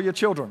disciple your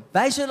children.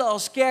 Wij zullen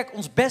als kerk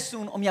ons best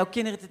doen om jouw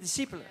kinderen te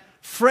discipelen.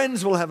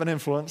 Friends will have an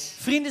influence,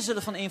 Vrienden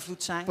zullen van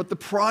invloed zijn. but the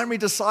primary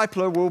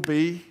discipler will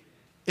be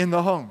in the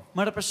home.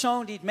 Maar de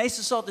persoon die het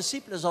meeste zal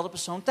discipelen zal de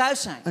persoon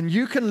thuis zijn. And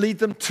you can lead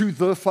them to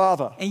the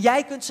Father. En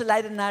jij kunt ze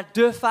leiden naar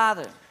de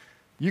Vader.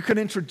 You can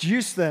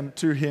introduce them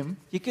to Him.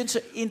 Je kunt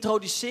ze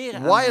introduceren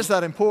aan Why hem. is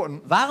that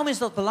important? Waarom is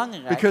dat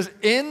belangrijk? Because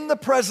in the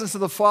presence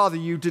of the Father,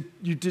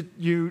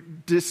 you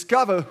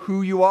discover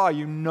who you are.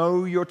 You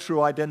know your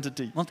true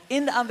identity. Want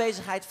in de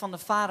aanwezigheid van de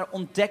Vader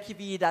ontdek je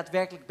wie je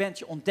daadwerkelijk bent.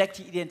 Je ontdekt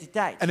je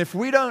identiteit. And if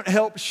we don't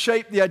help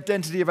shape the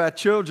identity of our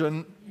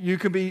children, you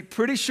can be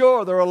pretty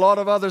sure there are a lot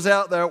of others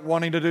out there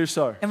wanting to do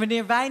so. En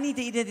wanneer wij niet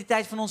de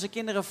identiteit van onze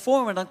kinderen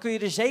vormen, dan kun je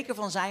er zeker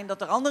van zijn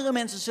dat er andere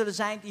mensen zullen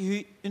zijn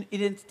die hun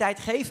identiteit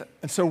geven.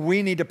 And so we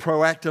need to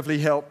proactively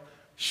help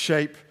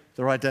shape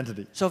their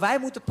identity. Zo wij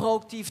moeten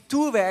proactief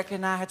toewerken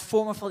naar het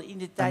vormen van de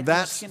identiteit And van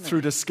onze that's kinderen.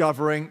 through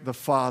discovering the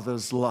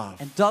Father's love.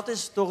 En dat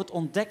is door het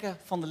ontdekken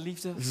van de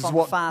liefde This is van de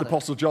what the Vader.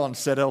 Apostle John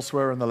said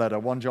elsewhere in the letter,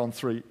 1 John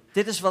 3.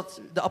 Dit is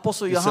wat de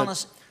apostel He said,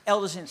 Johannes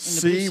elders in de brief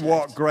See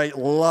what schrijft. great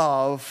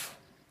love,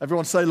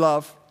 everyone say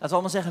love, Laten we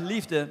allemaal zeggen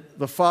liefde.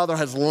 the Father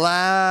has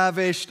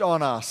lavished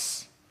on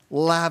us.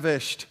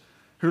 Lavished.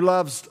 Who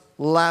loves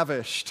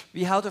lavished?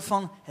 Wie houdt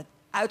ervan het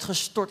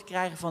uitgestort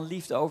krijgen van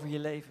liefde over je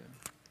leven?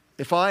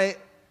 If I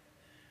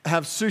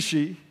have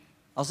sushi,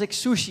 Als ik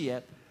sushi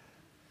heb,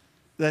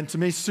 then to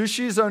me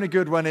sushi is only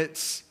good when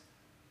it's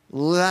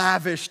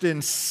lavished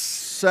in,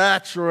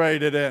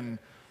 saturated in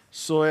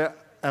soya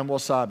and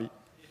wasabi.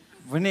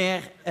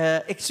 Wanneer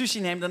ik sushi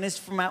neem, dan is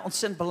het voor mij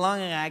ontzettend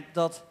belangrijk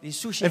dat die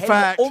sushi In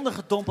helemaal fact,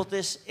 ondergedompeld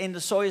is in de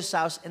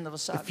sojasaus en de If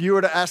wasabi. you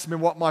were to ask me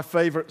what my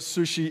favorite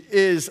sushi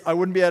is, I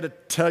wouldn't be able to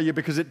tell you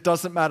because it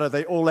doesn't matter.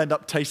 They all end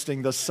up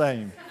tasting the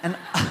same. En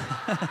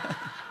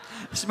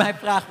als je mij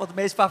vraagt wat de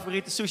meest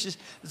favoriete sushi is,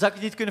 dan zou ik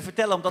het niet kunnen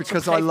vertellen, omdat ze op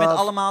een Because I gegeven moment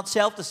love- allemaal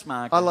hetzelfde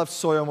smaken. I love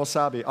soya and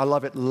wasabi. I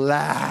love it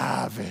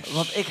lavish.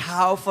 Want ik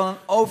hou van een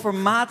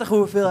overmatige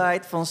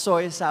hoeveelheid van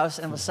sojasaus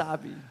en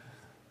wasabi.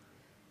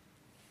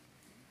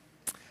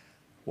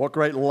 What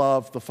great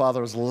love the Father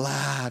has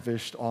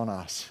lavished on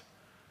us.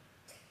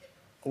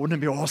 Wouldn't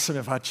it be awesome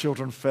if our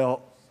children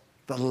felt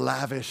the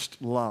lavished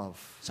love?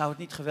 Zou het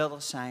niet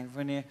geweldig zijn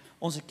wanneer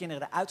onze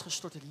kinderen de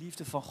uitgestorte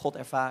liefde van God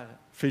ervaren?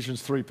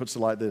 Ephesians 3 puts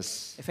it like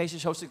this.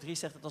 Efesiërs hoofdstuk 3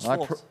 zegt het als I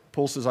volgt.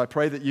 Paul says, I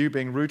pray that you,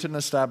 being rooted and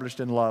established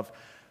in love,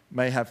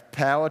 may have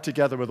power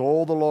together with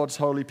all the Lord's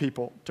holy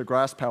people to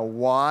grasp how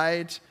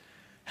wide,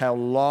 how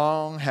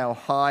long, how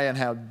high, and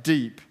how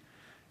deep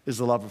is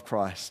the love of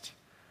Christ.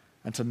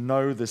 And to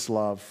know this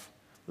love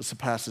that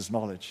surpasses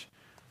knowledge.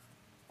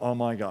 Oh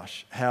my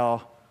gosh,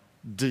 how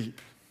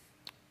deep.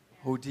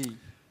 Hoe die.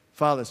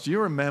 Fathers, do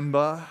you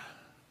remember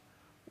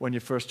when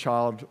your first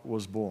child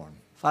was born?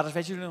 Vaders,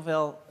 weet jullie nog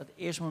wel het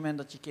eerste moment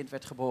dat je kind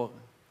werd geboren?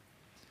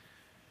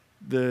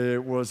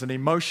 There was an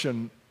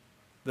emotion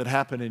that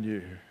happened in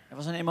you Er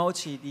was een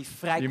emotie die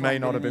vrij you kwam may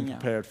not have binnenin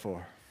been jou, prepared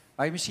for.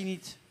 waar je misschien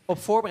niet op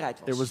voorbereid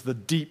It was. was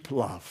the deep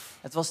love.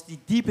 Het was die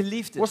diepe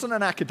liefde. It wasn't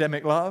an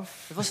academic love.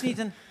 Het was niet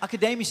een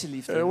academische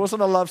liefde. It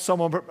wasn't a love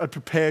someone had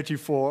prepared you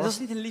for. Het It was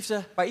niet een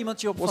liefde waar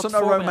iemand je op had wasn't a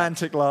voorbereid.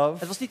 romantic love.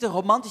 Het was niet een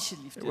romantische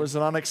It liefde. was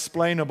an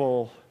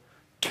unexplainable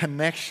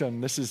connection.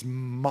 This is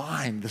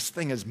mine. This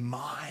thing is Het is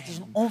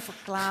mine. een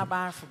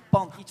onverklaarbaar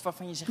verband. Iets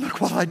waarvan je zegt, Look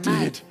 "Dit is what I van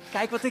mij. did."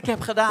 Kijk wat ik heb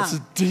This is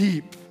gedaan.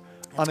 deep,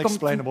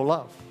 unexplainable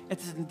love. Het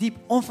is een diep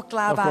Of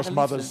onverklaarbare course,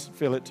 liefde. mothers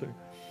feel it too.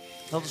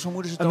 Dat is hoe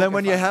moeders het And ook then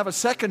when you ervaren.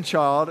 have a second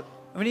child,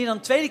 En wanneer je dan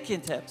een tweede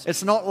kind hebt,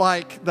 it's not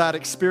like that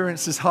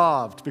experience is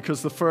halved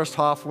because the first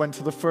half went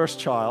to the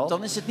first child.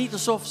 dan is het niet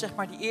alsof zeg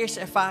maar, die eerste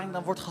ervaring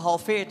dan wordt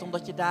gehalveerd,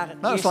 omdat je daar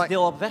het No, it's eerste like-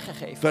 deel hebt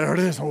weggegeven. There it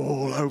is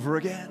all over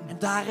again. En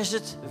daar is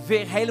het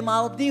weer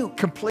helemaal opnieuw.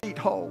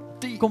 Complete, whole,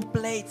 deep.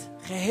 Compleet,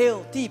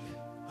 geheel, diep.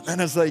 And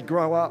as they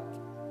grow up,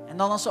 En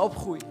dan als ze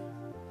opgroeien,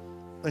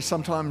 they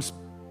sometimes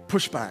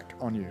push back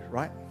on you,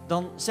 right?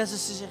 dan zetten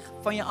ze zich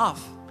van je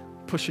af.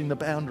 Pushing the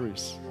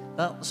boundaries.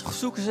 Dan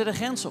zoeken ze de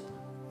grens op.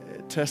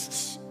 It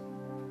tests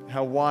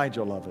how wide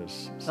your love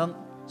is. Dan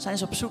zijn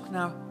ze op zoek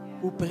naar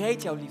hoe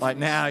breed jouw liefde is. Like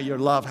now,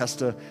 your love has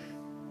to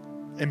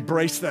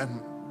embrace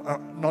them,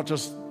 not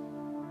just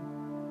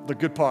the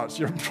good parts.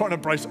 You're trying to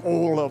embrace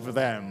all of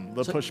them.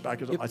 The So pushback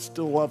is, you- I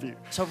still love you.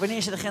 Zo,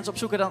 wanneer ze de grens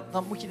opzoeken,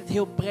 dan moet je het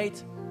heel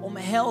breed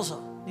omhelzen.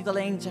 Niet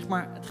alleen zeg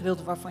maar, het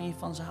gedeelte waarvan je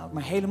van ze houdt,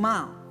 maar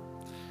helemaal.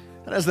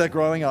 And as they're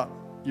growing up, you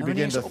wanneer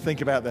begin ze to op-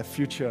 think about their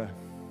future.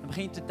 Dan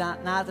begin je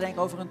na te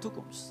denken over hun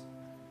toekomst.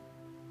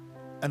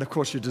 And of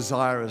course, your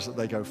desire is that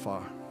they go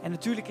far. En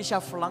natuurlijk is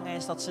jouw verlangen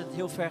is dat ze het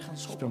heel ver gaan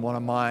It's schoppen. been one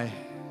of my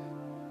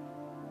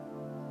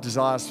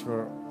desires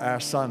for our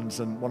sons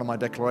and one of my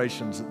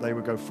declarations that they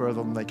would go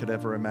further than they could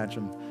ever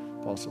imagine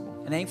possible.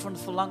 En een van de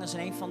verlangens en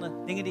een van de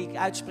dingen die ik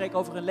uitspreek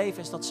over hun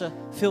leven is dat ze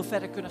veel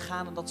verder kunnen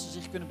gaan dan dat ze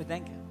zich kunnen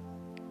bedenken.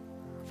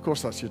 Of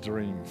course, that's your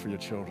dream for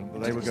your children,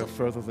 that they would go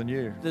further than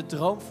you. De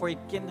droom voor je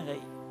kinderen,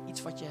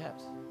 iets wat je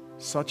hebt.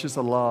 Such is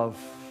the love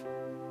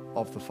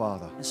of the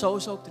Father. En zo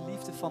is ook de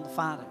liefde van de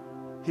Vader.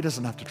 He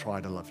doesn't have to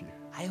try to love you.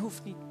 Hij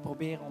hoeft niet te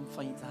proberen om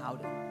van je te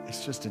houden.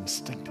 It's just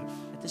instinctive.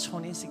 Het is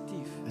gewoon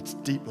instinctief. It's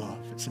deep love.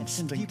 It's Het is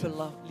een diepe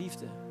instinctive.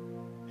 liefde.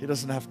 He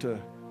doesn't have to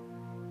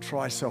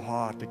try so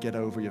hard to get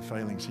over your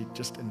failings. He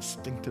just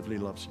instinctively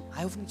loves you.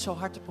 Hij hoeft niet zo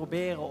hard te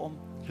proberen om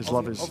His over,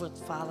 love is- over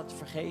het falen te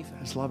vergeven.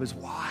 His love is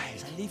wide.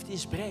 Zijn liefde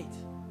is breed.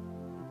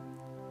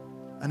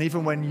 And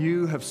even when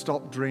you have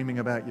stopped dreaming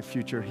about your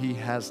future, He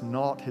has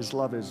not. His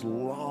love is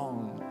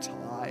long, it's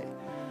high.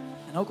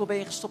 En ook al ben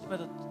je gestopt met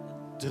het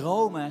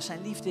dromen, zijn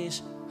liefde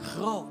is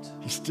groot.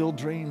 He still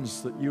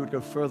dreams that you would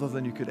go further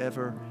than you could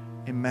ever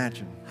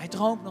imagine. Hij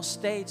droomt nog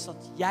steeds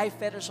dat jij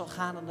verder zal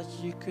gaan dan dat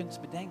je je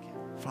kunt bedenken.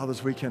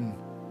 Fathers, we can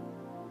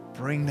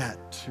bring that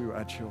to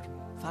our children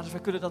Vaders,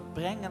 wij kunnen dat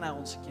brengen naar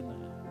onze kinderen.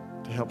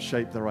 to help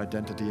shape their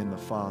identity in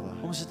the Father.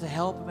 Om ze te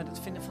helpen met het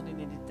vinden van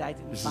identiteit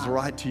in de This is Vader.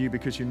 right to you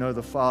because you know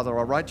the Father,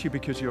 or right to you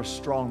because you're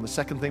strong. The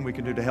second thing we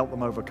can do to help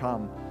them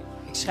overcome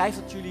Ik schrijf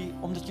dat jullie,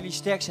 omdat jullie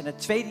sterk zijn. Het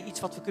tweede iets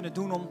wat we kunnen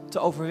doen om te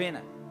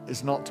overwinnen,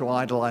 is not to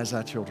idolize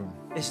our children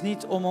is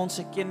niet om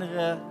onze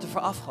kinderen te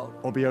verafgoden.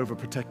 or be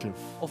overprotective.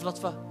 Of dat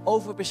we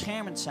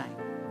overbeschermend zijn.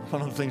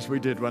 One of the things we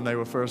did when they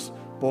were first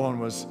born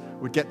was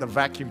we'd get the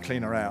vacuum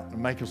cleaner out and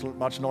make as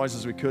much noise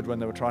as we could when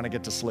they were trying to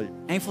get to sleep.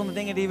 Een van de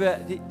dingen die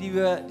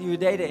we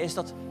deden is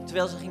dat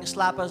terwijl ze gingen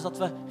slapen, is dat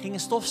we gingen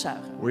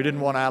stofzuigen. We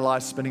didn't want our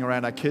lives spinning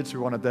around our kids. We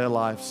wanted their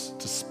lives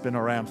to spin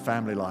around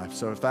family life.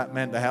 So if that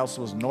meant the house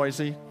was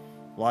noisy,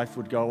 life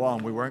would go on.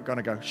 We weren't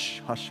going to go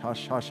shh, hush,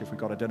 hush, hush if we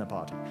got a dinner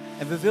party.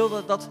 En we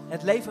wilden dat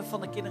het leven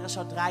van de kinderen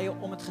zou draaien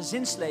om het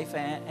gezinsleven.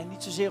 En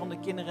niet zozeer om de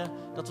kinderen,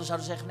 dat we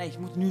zouden zeggen, nee, je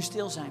moet nu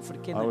stil zijn voor de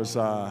I kinderen. was,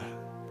 I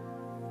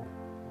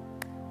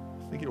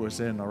think it was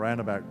in a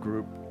roundabout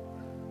group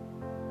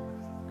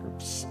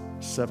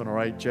 7 or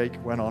 8. Jake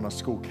went on a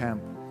school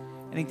camp.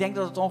 En ik denk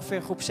dat het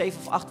ongeveer groep 7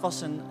 of 8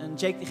 was. En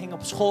Jake die ging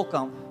op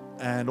schoolkamp.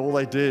 And all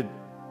they did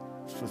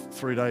for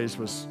 3 days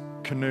was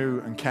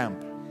canoe and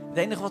camp. Het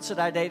enige wat ze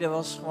daar deden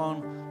was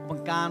gewoon op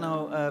een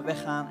kano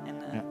weggaan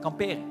en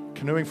kamperen.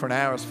 Canoeing for an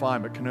hour is fine,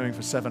 but canoeing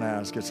for 7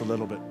 hours gets a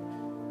little bit,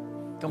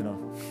 you know.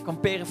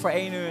 Kamperen voor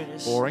 1 uur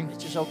is Boring.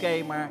 is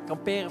oké, maar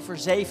kamperen voor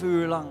 7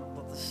 uur lang,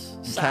 dat is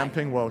And saai.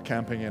 camping, well,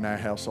 camping in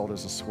our household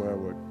is a swear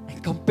word.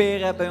 En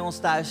kamperen bij ons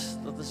thuis,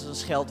 dat is een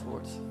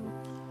scheldwoord.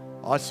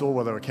 I saw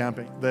where they were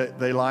camping.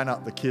 They line up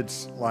the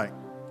kids like,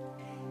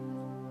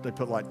 they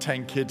put like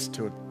 10 kids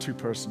to a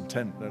 2-person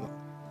tent.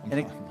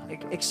 En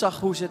ik zag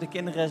hoe ze de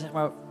kinderen zeg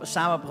maar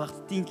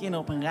samenbrachten. 10 kinderen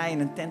op een rij in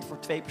een tent voor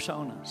 2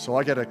 personen. So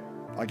I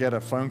get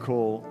a phone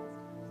call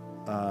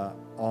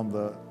on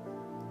the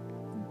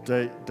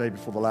day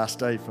before the last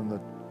day from the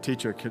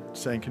teacher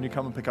saying, "Can you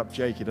come and pick up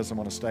Jake? He doesn't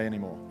want to stay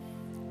anymore."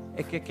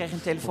 Ik kreeg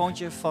een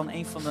telefoontje van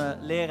een van de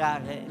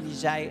leraren en die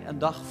zei een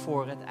dag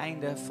voor het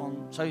einde van,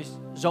 zou je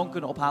zoon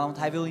kunnen ophalen, want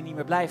hij wil hier niet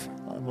meer blijven.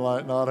 I'm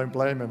like, no, I don't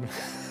blame him.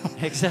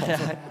 Ik zeg, ja,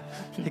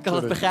 ik kan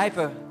het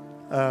begrijpen.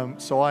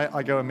 So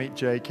I go and meet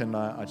Jake and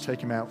I take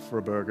him out for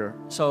a burger.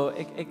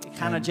 Ik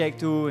ga naar Jake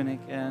toe en ik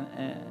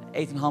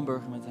eet een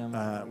hamburger met hem.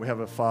 We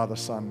have a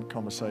father-son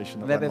conversation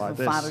that We hebben went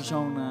even like een this.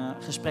 vader-zoon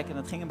gesprek en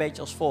het ging een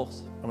beetje als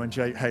volgt. And when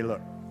Jake, hey, look,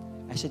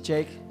 Hij zei,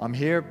 Jake, I'm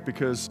here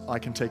because I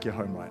can take you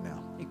home right now.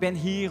 ik ben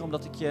hier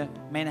omdat ik je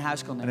mee naar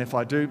huis kan And nemen. if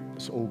I do,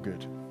 it's all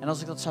good. En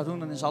als ik dat zou doen,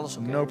 dan is alles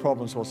oké. No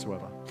problems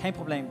whatsoever. Geen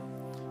probleem.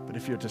 But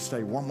if you're to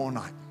stay one more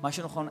night, Maar als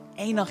je nog gewoon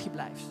 1 nachtje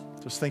blijft,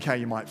 just think how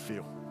you might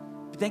feel.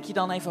 bedenk je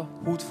dan even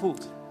hoe het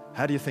voelt.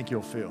 How do you think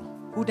you'll feel?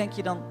 Hoe denk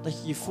je dan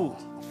dat je je voelt?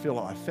 I feel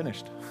like I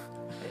finished.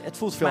 Het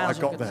voelt I voor feel mij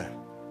I alsof got ik het there.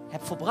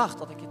 heb volbracht,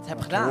 dat ik het heb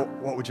Okay, gedaan. what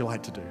would you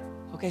like to do?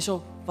 Oké,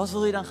 zo, wat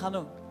wil je dan gaan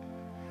doen?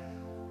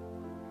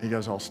 He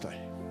goes, I'll stay.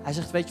 Hij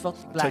zegt, weet je wat, ik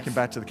Take blijf. him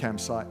back to the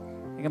campsite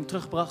Ik heb hem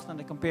teruggebracht naar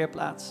de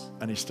kampeerplaats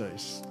and he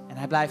stays. en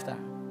hij blijft daar.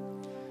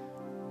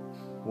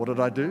 What did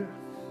I do?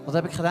 Wat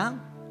heb ik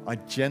gedaan? I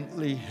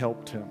gently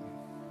helped him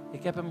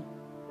Ik heb hem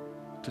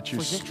to choose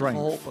voorzichtig strength.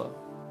 geholpen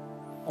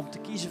om te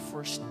kiezen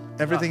voor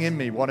Everything in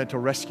me wanted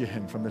to rescue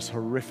him from this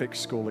horrific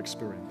school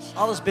experience.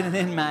 Alles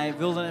binnenin mij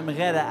wilde hem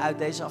redden uit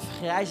deze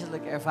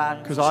afgrijzelijke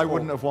ervaring. Because van I school.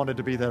 wouldn't have wanted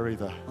to be there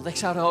either. Want ik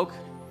zou er ook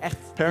echt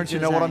Parents,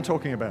 you niet know what I'm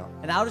willen talking about.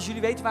 zijn. En ouders,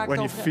 jullie weten waar ik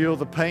When het you over heb.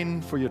 feel the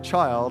pain for your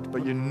child,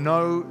 but you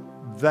know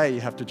they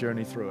have to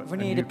journey through it. And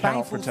Wanneer je de you pijn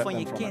cannot voelt protect van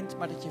je them from it. kind,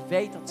 maar dat je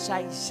weet dat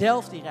zij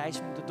zelf die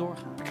reis moeten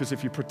doorgaan. Because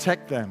if you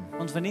protect them,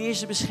 Want wanneer je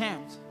ze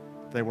beschermt,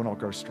 they will not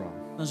grow strong.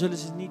 dan zullen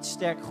ze niet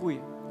sterk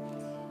groeien.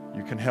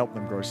 You can help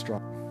them grow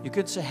strong. Je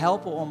kunt ze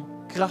helpen om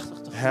krachtig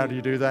te How groeien. do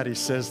you do that? He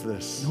says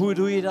this. En hoe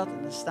doe je dat?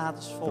 En de staat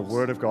als The volgt.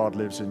 word of God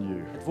lives in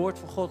you. Het woord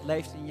van God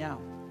leeft in jou.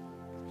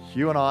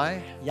 You and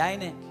I Jij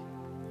en ik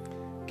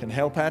can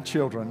help our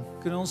children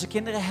kunnen onze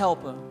kinderen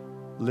helpen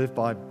live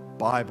by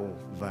Bible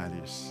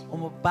values.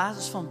 om op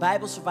basis van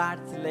bijbelse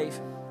waarden te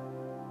leven.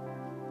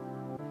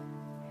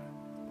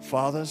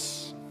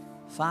 Fathers,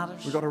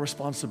 Vaders, we've got a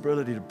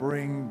responsibility to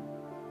bring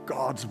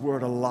God's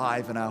word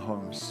alive in our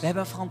homes. we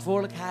hebben een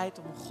verantwoordelijkheid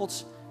om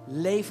Gods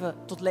leven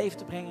tot leven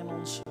te brengen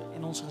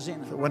in onze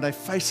gezinnen. That when they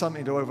face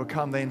something to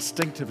overcome, they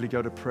instinctively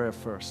go to prayer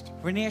first.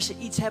 Wanneer ze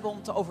iets hebben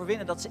om te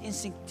overwinnen, dat ze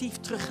instinctief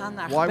teruggaan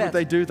naar Why would gebed.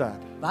 they do that?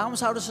 Waarom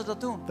zouden ze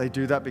dat doen? They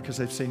do that because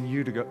they've seen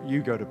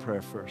you go to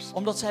prayer first.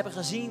 Omdat ze hebben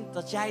gezien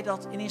dat jij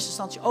dat in eerste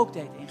instantie ook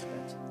deed in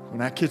gebed.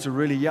 When our kids are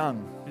really young,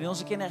 Wanneer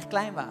onze kinderen echt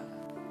klein waren,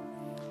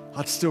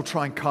 I'd still try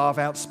and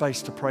carve out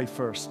space to pray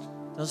first.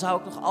 dan zou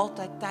ik nog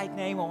altijd tijd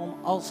nemen om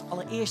als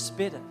allereerst te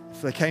bidden. If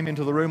they came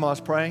into the room I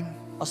was praying,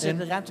 Als ze in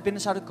de ruimte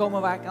binnen zouden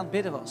komen waar ik aan het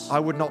bidden was, I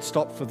would not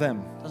stop for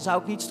them. dan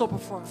zou ik niet stoppen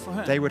voor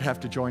hun. They would have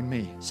to join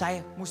me.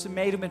 Zij moesten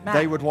meedoen met They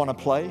mij. would want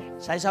to play.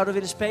 Zij zouden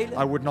willen spelen.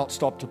 I would not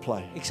stop to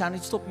play. Ik zou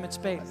niet stoppen met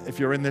spelen. If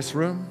you're in this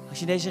room, Als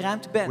je in deze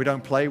ruimte we bent,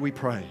 don't play, we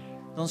pray.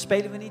 dan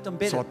spelen we niet, dan So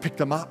bidden. I pick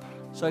them up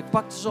Zo, ik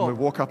pakte ze and we op.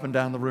 walk up and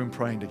down the room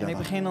praying En together.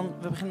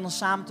 we beginnen dan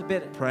samen te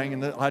bidden.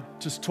 Praying, and I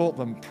just taught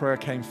them prayer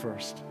came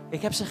first.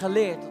 Ik heb ze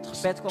geleerd dat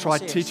gebed kwam als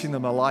Tried eerst. teaching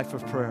them a life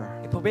of prayer.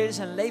 Ik probeerde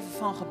ze een leven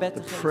van gebed te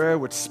That geven. prayer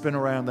would spin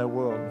around their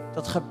world.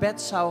 Dat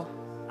gebed zou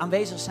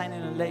aanwezig zijn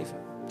in hun leven.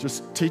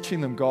 Just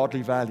teaching them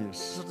godly values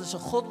Dus dat is een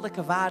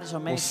goddelijke waarde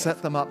zou will meegeven.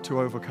 set them up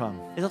to overcome.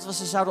 En dat we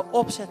ze zouden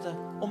opzetten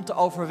om te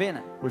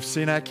overwinnen. We've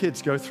seen our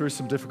kids go through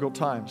some difficult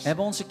times. We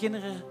hebben onze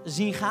kinderen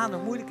zien gaan door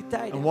moeilijke And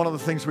tijden. one of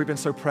the things we've been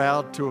so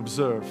proud to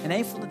observe En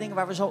een van de dingen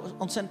waar we zo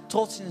ontzettend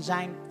trots in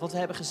zijn, wat we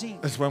hebben gezien,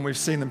 is when we've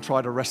seen them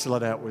try to wrestle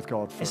it out with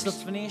God is dat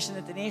first. wanneer ze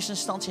het in eerste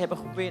instantie hebben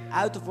geprobeerd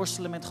uit te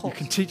worstelen met You God.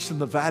 can teach them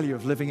the value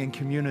of living in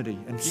community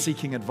and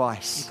seeking Je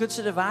advice. kunt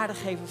ze de waarde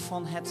geven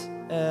van het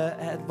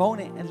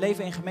wonen en het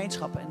leven in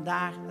gemeenschap en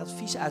daar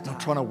advies uit te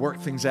Not halen. trying to work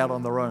things out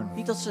on their own.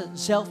 Niet dat ze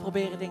zelf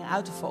proberen dingen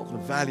uit te vogelen.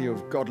 The value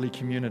of godly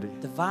community.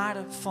 De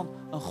waarde van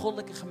een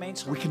goddelijke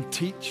gemeenschap. We can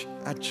teach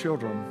our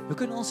children We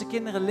kunnen onze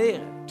kinderen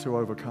leren to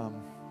overcome.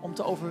 om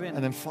te And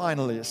overwinnen. then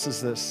finally it says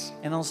this.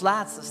 En als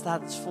laatste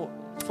staat het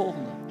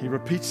volgende. He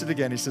repeats it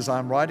again. He says,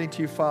 I'm writing to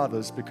you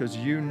fathers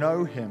because you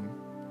know him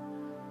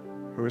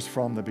who is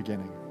from the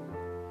beginning.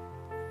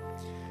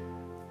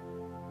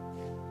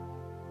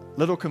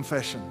 Little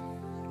confession.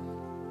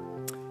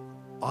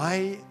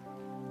 I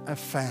have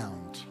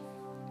found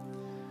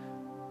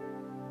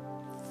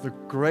the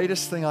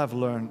greatest thing I've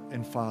learned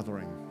in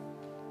fathering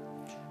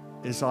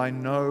is I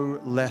know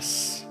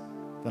less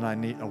than I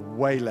need,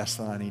 way less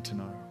than I need to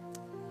know.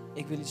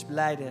 Ik wil iets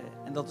belijden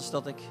en dat is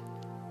dat ik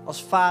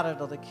als vader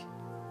dat ik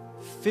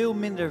veel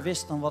minder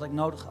wist dan wat ik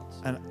nodig had.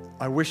 And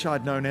I wish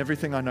I'd known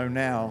everything I know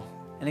now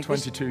En ik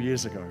 22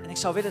 years ago. En ik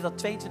zou willen dat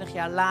 22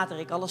 jaar later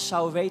ik alles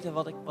zou weten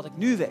wat ik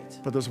nu weet.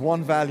 But there's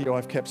one value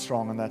I've kept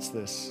strong, and that's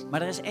this.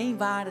 Maar er is één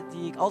waarde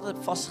die ik altijd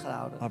heb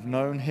vastgehouden. I've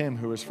known him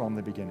who is from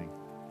the beginning.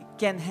 Ik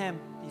ken hem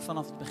die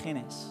vanaf het begin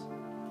is.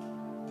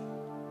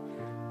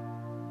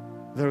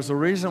 There's a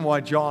reason why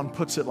John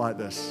puts it like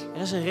this.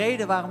 Er is een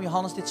reden waarom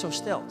Johannes dit zo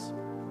stelt.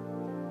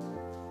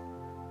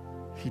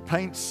 He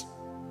paints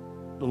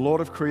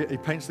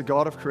the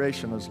God of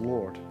creation as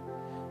Lord.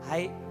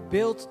 Hij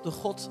beeldt de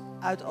God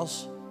uit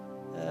als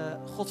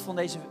God van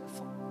de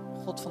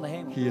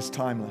hemel. He is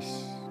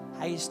timeless.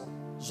 Hij is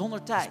zonder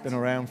He's tijd. been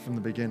around from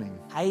the beginning.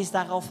 Hij is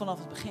daar al vanaf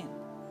het begin.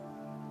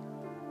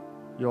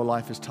 Your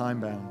life is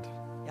time-bound.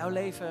 Jouw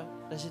leven,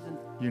 daar zit een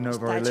You know is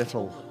very little.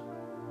 tijdsgebonden.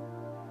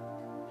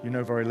 You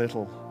know very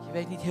little, Je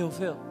weet niet heel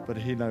veel, but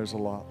he knows a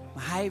lot.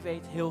 maar hij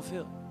weet heel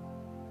veel.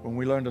 When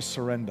we learn to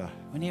surrender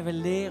Wanneer we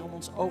leren om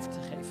ons over te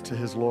geven to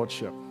his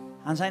lordship,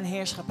 aan zijn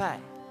heerschappij.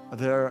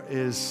 there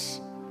is,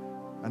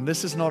 and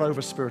this is not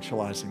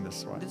over-spiritualizing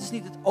this, right? Dit is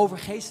niet het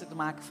overgeestelijk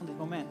maken van dit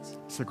moment.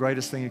 It's the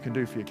greatest thing you can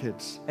do for your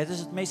kids, Het is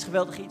het meest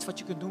geweldige iets wat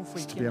je kunt doen voor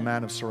je to be a kinderen.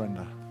 man of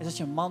surrender. Is dat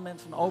je een man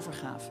bent van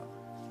overgave.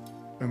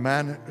 A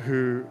man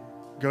who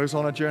goes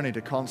on a journey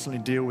to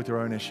constantly deal with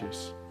your own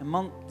issues. Een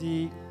man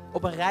die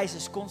op een reis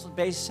is, constant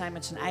bezig zijn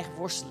met zijn eigen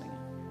worstelingen.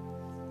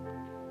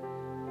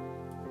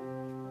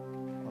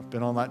 I've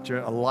been on that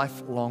journey, a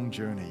lifelong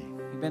journey,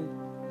 Ik ben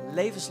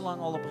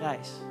levenslang al op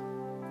reis.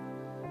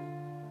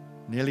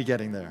 nearly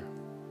getting there.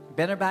 Ik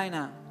ben er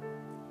bijna.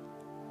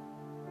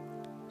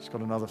 It's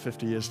got another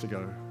 50 years to go,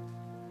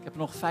 Ik heb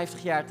nog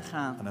 50 jaar te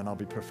gaan. and then I'll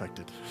be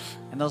perfected.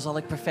 En dan zal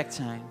ik perfect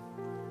zijn.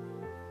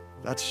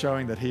 That's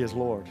showing that he is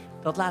Lord.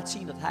 Dat laat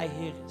zien dat hij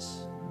Heer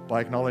is. By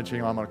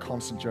acknowledging I'm on a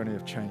constant journey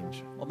of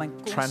change, Op mijn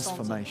constante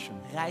transformation.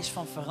 reis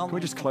van Can we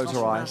verandering. just van close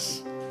our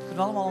transformatie. eyes? Kunnen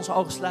we allemaal onze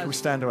ogen Can we sluiten?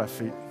 stand to our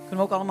feet? Kunnen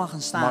we ook allemaal gaan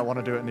Might staan? want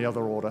to do it in the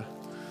other order.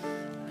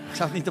 Ik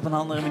zou het niet op een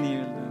andere manier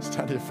willen doen.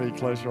 Stand to your feet,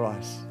 close your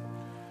eyes.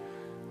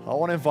 I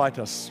want to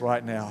invite us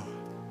right now.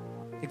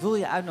 Ik wil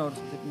je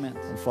uitnodigen op dit moment.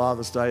 On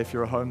Father's Day, if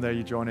you're at home there,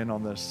 you join in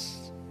on this.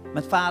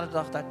 Met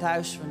Vaderdag daar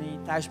thuis, wanneer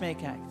je thuis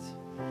meekijkt.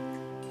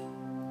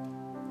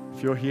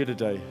 If you're here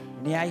today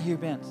Wanneer jij hier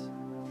bent.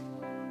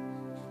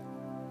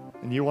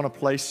 and you want to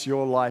place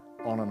your life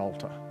on an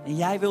altar, En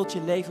jij wilt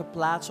je leven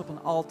plaatsen op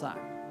een altaar.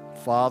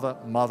 father,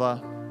 mother,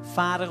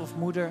 Vader of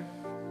moeder,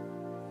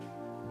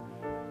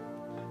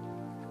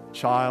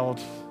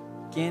 child,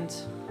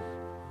 kind.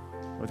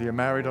 whether you're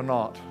married or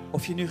not,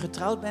 Of je nu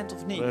getrouwd bent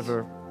of niet.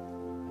 whatever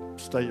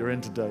state you're in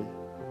today,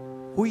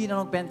 Hoe je dan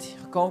ook bent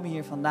gekomen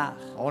hier vandaag.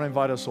 I want to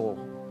invite us all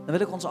Dan wil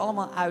ik ons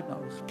allemaal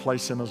uitnodigen. to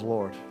place him as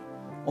Lord,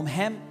 Om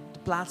hem op de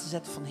plaats te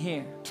zetten van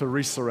Heer. to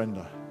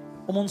resurrender.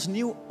 Om ons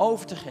nieuw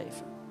over te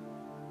geven.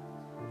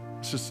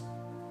 It's just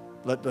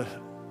let the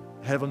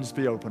heavens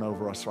be open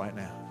over us right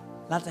now.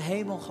 Laat de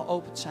hemel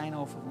geopend zijn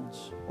over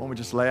ons. Why don't we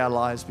just lay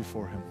our lives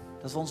before him?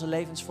 Dat we onze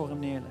levens voor hem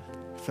neerleggen.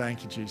 Thank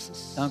you,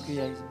 Jesus. Dank u,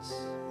 Jezus.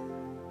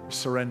 We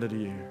surrender to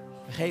you.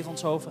 We geven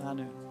ons over aan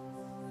u.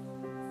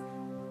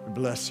 We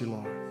bless you,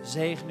 Lord.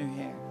 Zegen u,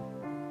 Heer.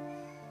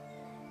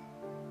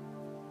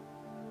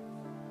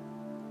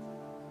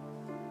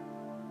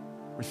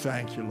 We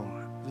thank you,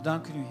 Lord. We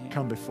danken u, Heer.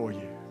 Come before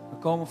you, We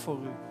komen voor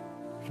u.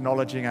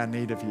 acknowledging our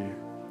need of you,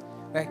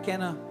 We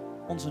erkennen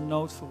onze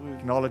nood voor u.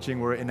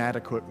 acknowledging we're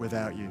inadequate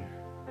without you.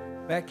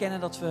 We erkennen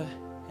dat we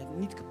het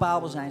niet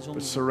capabel zijn But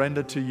zonder u.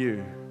 surrender to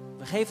you,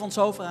 We geven ons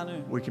over aan u.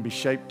 we can be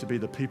shaped to be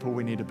the people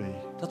we need to be.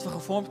 Dat we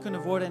gevormd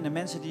kunnen worden in de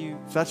mensen die u...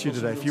 If that's you zoals u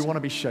today, if wilt you want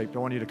zijn. to be shaped, I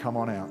want you to come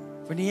on out.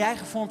 Wanneer jij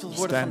gevormd wilt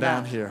worden Stand down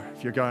vandaag, here.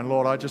 If you're going,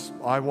 Lord,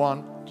 I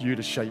want you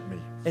to shape me.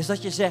 is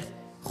dat je zegt,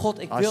 God,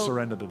 ik I wil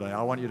surrender today.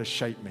 I want you to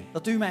shape me.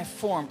 dat u mij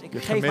vormt. Ik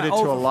You're geef mij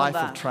committed to over a life of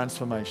vandaag.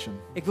 transformation.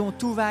 Ik wil me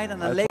toewijden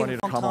aan een I just want leven you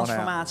to van come on out.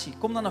 transformatie.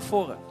 Kom dan naar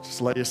voren. Just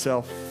lay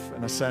yourself,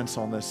 in a sense,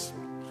 on this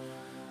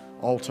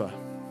altar.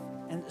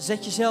 En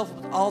zet jezelf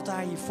op het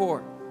altaar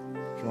hiervoor.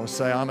 If you want to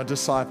say, I'm a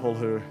disciple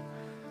who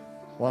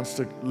wants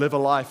to live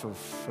a life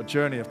of a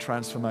journey of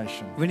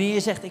transformation, Wanneer je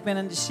zegt, ik ben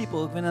een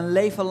discipel, ik ben een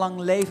leven lang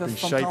leven be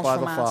van shaped by the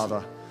transformatie.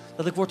 Father,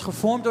 Dat ik word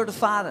gevormd door de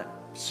Vader.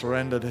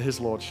 surrender to His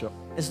Lordship.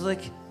 Is dat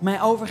ik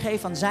mij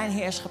overgeef aan zijn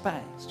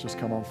heerschappij. Let's just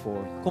come on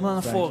forward. Kom dan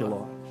naar Thank you, voren.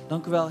 Lord.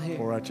 Dank u wel, Heer.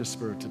 Pour out your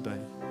Spirit today.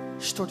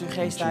 Stort uw In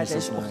geest uit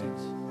Jesus' deze name. ochtend.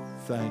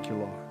 Thank you,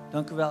 Lord.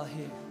 Dank u wel,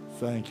 Heer.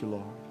 Thank you,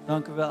 Lord.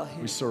 Dank u wel, We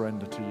Heer.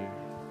 surrender to you.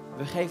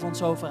 We geven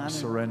ons over We aan u.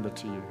 surrender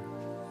to you.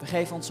 We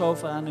geven ons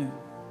over aan u.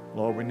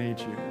 Lord, we need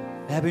you.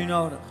 We hebben u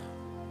nodig.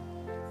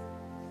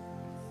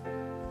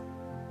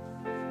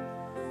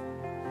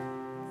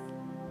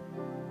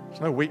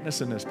 There's no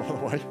weakness in this, by the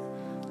way.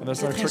 And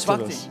there's Er no zit geen trick to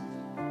zwakte this. in.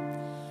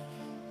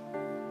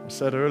 I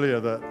said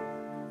earlier that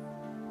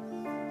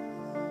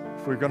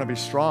if we're going to be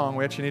strong,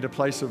 we actually need a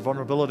place of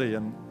vulnerability.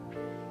 And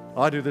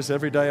I do this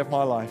every day of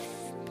my life.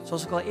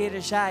 Zoals ik al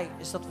eerder zei,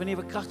 is dat wanneer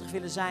we krachtig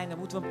willen zijn, dan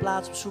moeten we een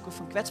plaats opzoeken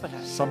van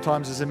kwetsbaarheid.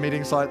 Sometimes it's in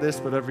meetings like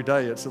this, but every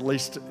day it's at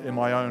least in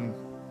my own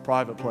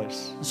private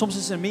place. En soms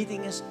is het een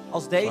meeting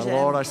als deze So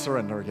Lord, en I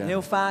surrender again.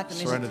 heel vaak dan is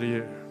Surrender het to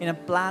you. in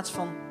een plaats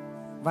van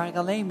waar ik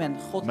alleen ben.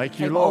 God, Make ik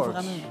you geef me over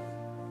Lord. aan u.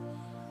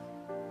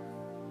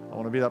 I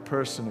want to be that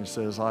person who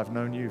says, I've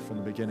known you from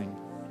the beginning.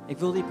 Ik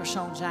wil die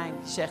persoon zijn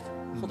die zegt,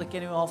 God, ik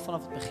ken u al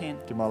vanaf het begin.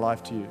 Give my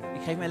life to you.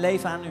 Ik geef mijn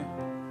leven aan u.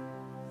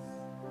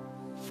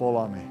 Fall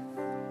on me.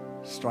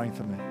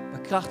 Strengthen me.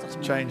 Bekrachtig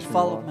me, Change me,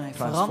 val Lord. op mij,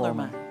 Transform verander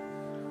me. mij.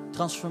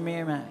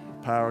 Transformeer mij.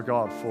 Power of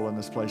God fall in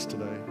this place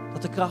today.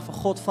 Dat de kracht van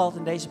God valt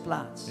in deze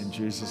plaats. In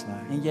Jesus'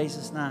 name. In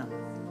Jezus' naam.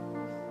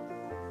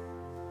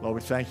 Lord,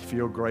 we thank you for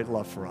your great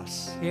love for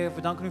us. Heer,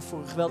 we danken u voor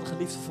uw geweldige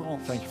liefde voor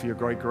ons. Thank you for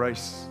your great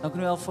grace. Dank u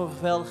wel voor uw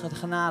geweldige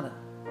genade.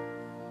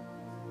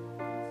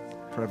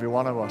 For every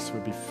one of us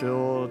would be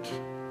filled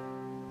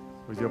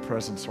with your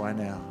presence right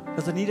now.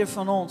 Dat er ieder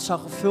van ons zou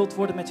gevuld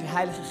worden met uw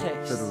heilige Filled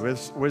geest.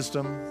 with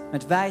wisdom,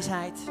 Met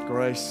wijsheid,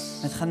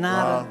 grace, met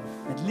genade, love.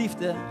 met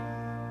liefde.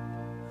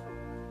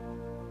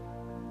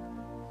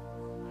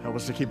 Help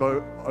us to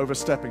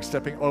keep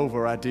stepping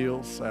over our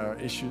deals, our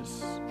issues,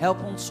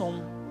 Help ons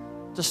om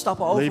te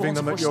stappen over leaving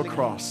onze them at your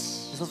worstelingen.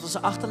 cross. Dus dat we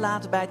ze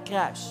achterlaten bij het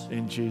kruis.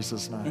 In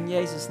Jesus' In name.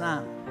 Jezus'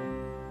 naam.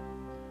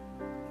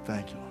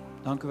 Thank you,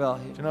 Lord. Dank u wel, Do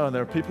Heer. you know,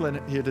 there are people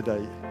here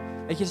today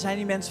Weet je, er zijn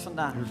die mensen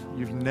vandaag.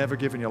 you've never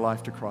given your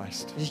life to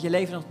Christ. Dus je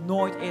leven nog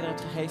nooit eerder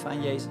hebt gegeven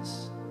aan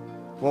Jezus.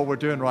 What we're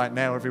doing right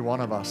now, every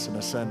one of us, in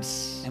a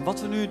sense, En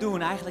wat we nu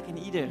doen, eigenlijk in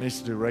ieder,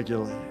 needs to do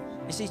regularly.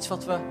 is iets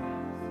wat we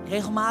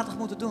regelmatig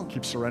moeten doen.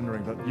 Keep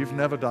surrendering, but you've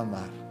never done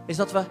that. Is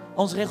dat we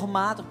ons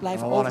regelmatig I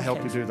blijven want to help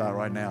you overgeven. do that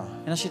right now.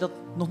 En als je dat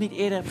nog niet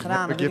eerder hebt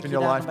gedaan, Never dan wil ik given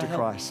je your daarbij life to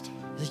helpen. Christ.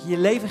 Dus dat je je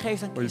leven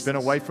geeft aan Or you've been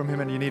Christus. away from Him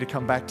and you need to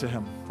come back to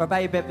Him.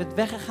 Waarbij je bent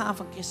weggegaan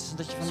van Christus en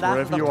dat je So vandaag de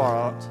wherever dag you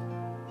are, terugkomt.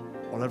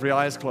 while every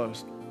eye is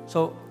closed,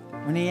 Zo,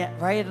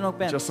 waar je dan ook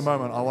bent. just a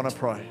moment, I want to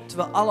pray.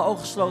 Terwijl alle ogen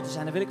gesloten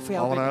zijn, dan wil ik voor I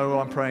jou want to bidden. know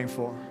who I'm praying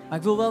for. Maar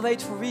ik wil wel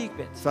weten voor wie ik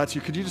bid. If that's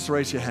you, could you just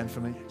raise your hand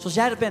for me? Zoals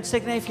jij dat bent,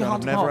 steek dan even je God,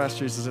 hand I've never omhoog. asked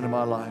Jesus into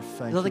my life.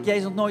 Thank Dat ik you.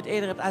 Jezus nog nooit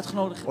eerder heb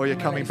uitgenodigd. Or in you're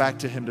mijn coming leven. back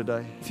to Him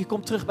today. Of je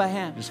komt terug bij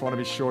Hem. Just want to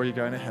be sure you're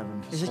going to heaven.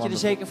 Dus It's dat je er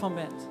wonderful. zeker van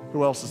bent.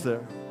 Who else is there?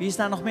 Wie is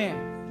daar nog meer?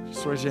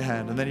 Just raise your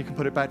hand and then you can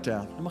put it back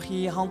down. Dan mag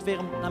je je hand weer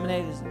naar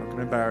beneden I'm zetten. not going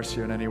to embarrass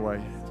you in any way.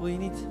 Voel je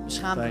niet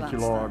beschaamd te Thank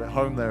you, laten Lord. staan.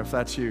 At home there, if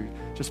that's you,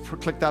 just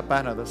click that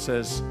banner that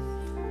says,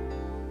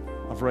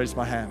 I've raised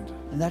my hand.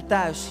 En daar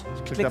thuis,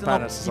 that klik dan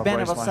banner, op says, die "I've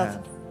banner raised wat my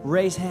staat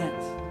Raise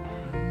Hand.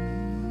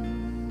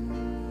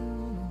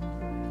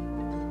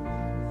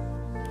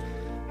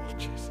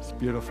 Jesus,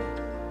 beautiful.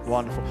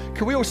 Wonderful.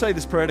 Can we all say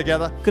this prayer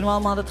together? Kunnen we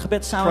allemaal het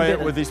gebed samen Pray it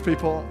with bidden? these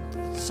people.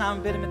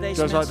 Samen bidden met It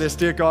deze goes like mensen.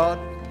 this. Dear God,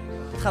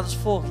 Het gaat als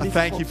volgt. I Lieve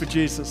thank you God, for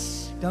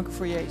Jesus. dank u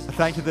voor Jezus. I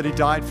thank you that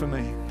He died for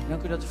me.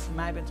 Dank u dat u voor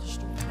mij bent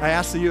gestorven. I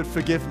ask that you would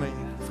forgive me.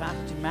 Ik vraag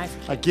dat u mij I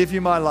vergeeft. give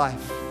you my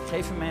life.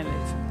 Geef u mijn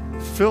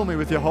leven. Fill me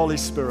with your Holy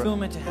Spirit. Vul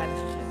met uw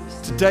heilige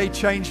geest. Today,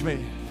 change me.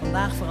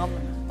 Vandaag verander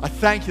me. I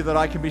thank you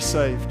that I can be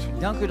saved.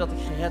 Dank u dat ik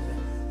gered ben.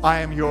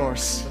 I am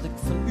yours. Dat ik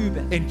van u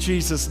ben. In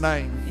Jesus'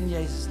 name. In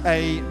Jezus' naam.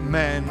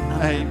 Amen.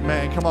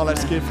 Amen. Come on,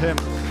 let's give Him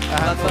a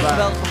hand Laten for we een that.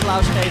 geweldig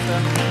applaus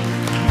geven.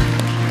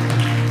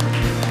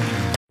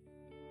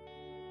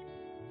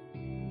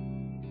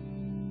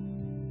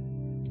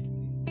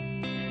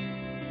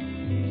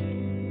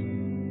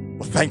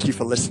 Well, thank you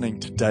for listening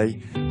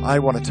today. I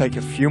want to take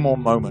a few more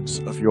moments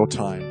of your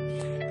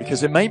time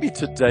because it may be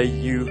today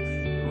you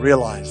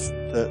realize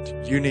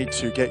that you need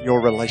to get your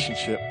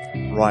relationship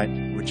right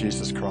with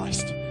Jesus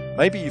Christ.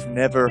 Maybe you've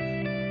never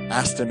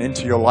asked Him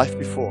into your life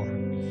before,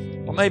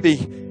 or maybe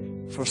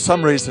for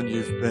some reason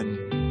you've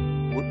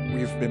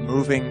been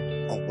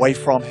moving away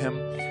from Him,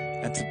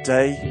 and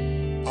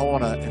today I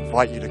want to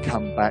invite you to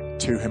come back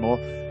to Him. Or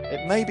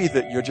it may be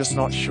that you're just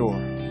not sure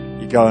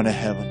you're going to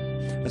heaven.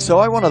 And so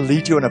I want to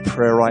lead you in a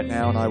prayer right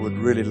now, and I would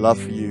really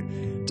love for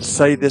you to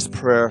say this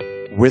prayer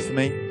with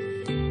me.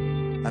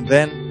 And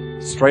then,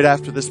 straight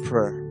after this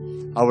prayer,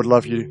 I would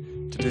love you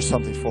to do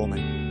something for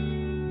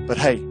me. But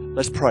hey,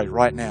 let's pray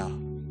right now.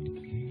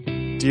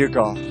 Dear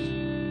God,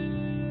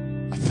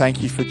 I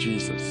thank you for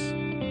Jesus.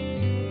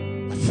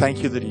 I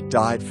thank you that He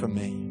died for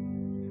me.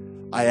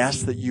 I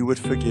ask that you would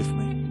forgive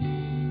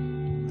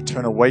me. I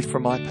turn away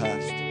from my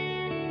past,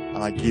 and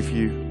I give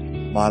you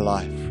my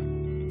life.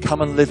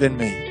 Come and live in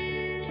me.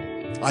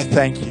 I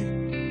thank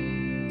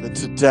you that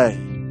today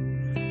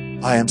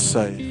I am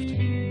saved.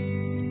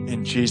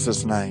 In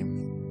Jesus'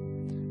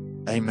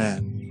 name,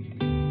 amen.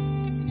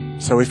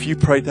 So if you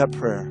prayed that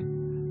prayer,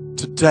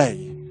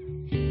 today,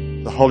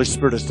 the Holy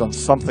Spirit has done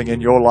something in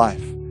your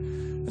life.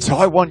 And so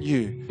I want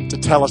you to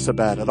tell us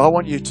about it. I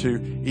want you to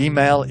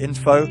email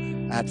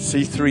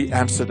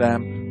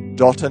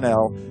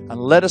info@c3amsterdam.nl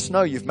and let us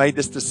know you've made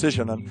this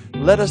decision, and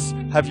let us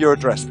have your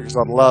address, because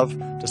I'd love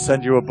to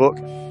send you a book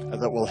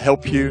that will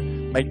help you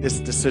make this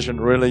decision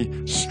really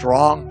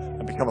strong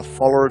and become a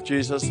follower of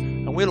Jesus.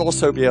 And we'll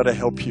also be able to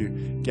help you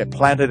get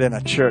planted in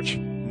a church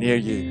near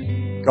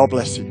you. God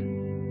bless you.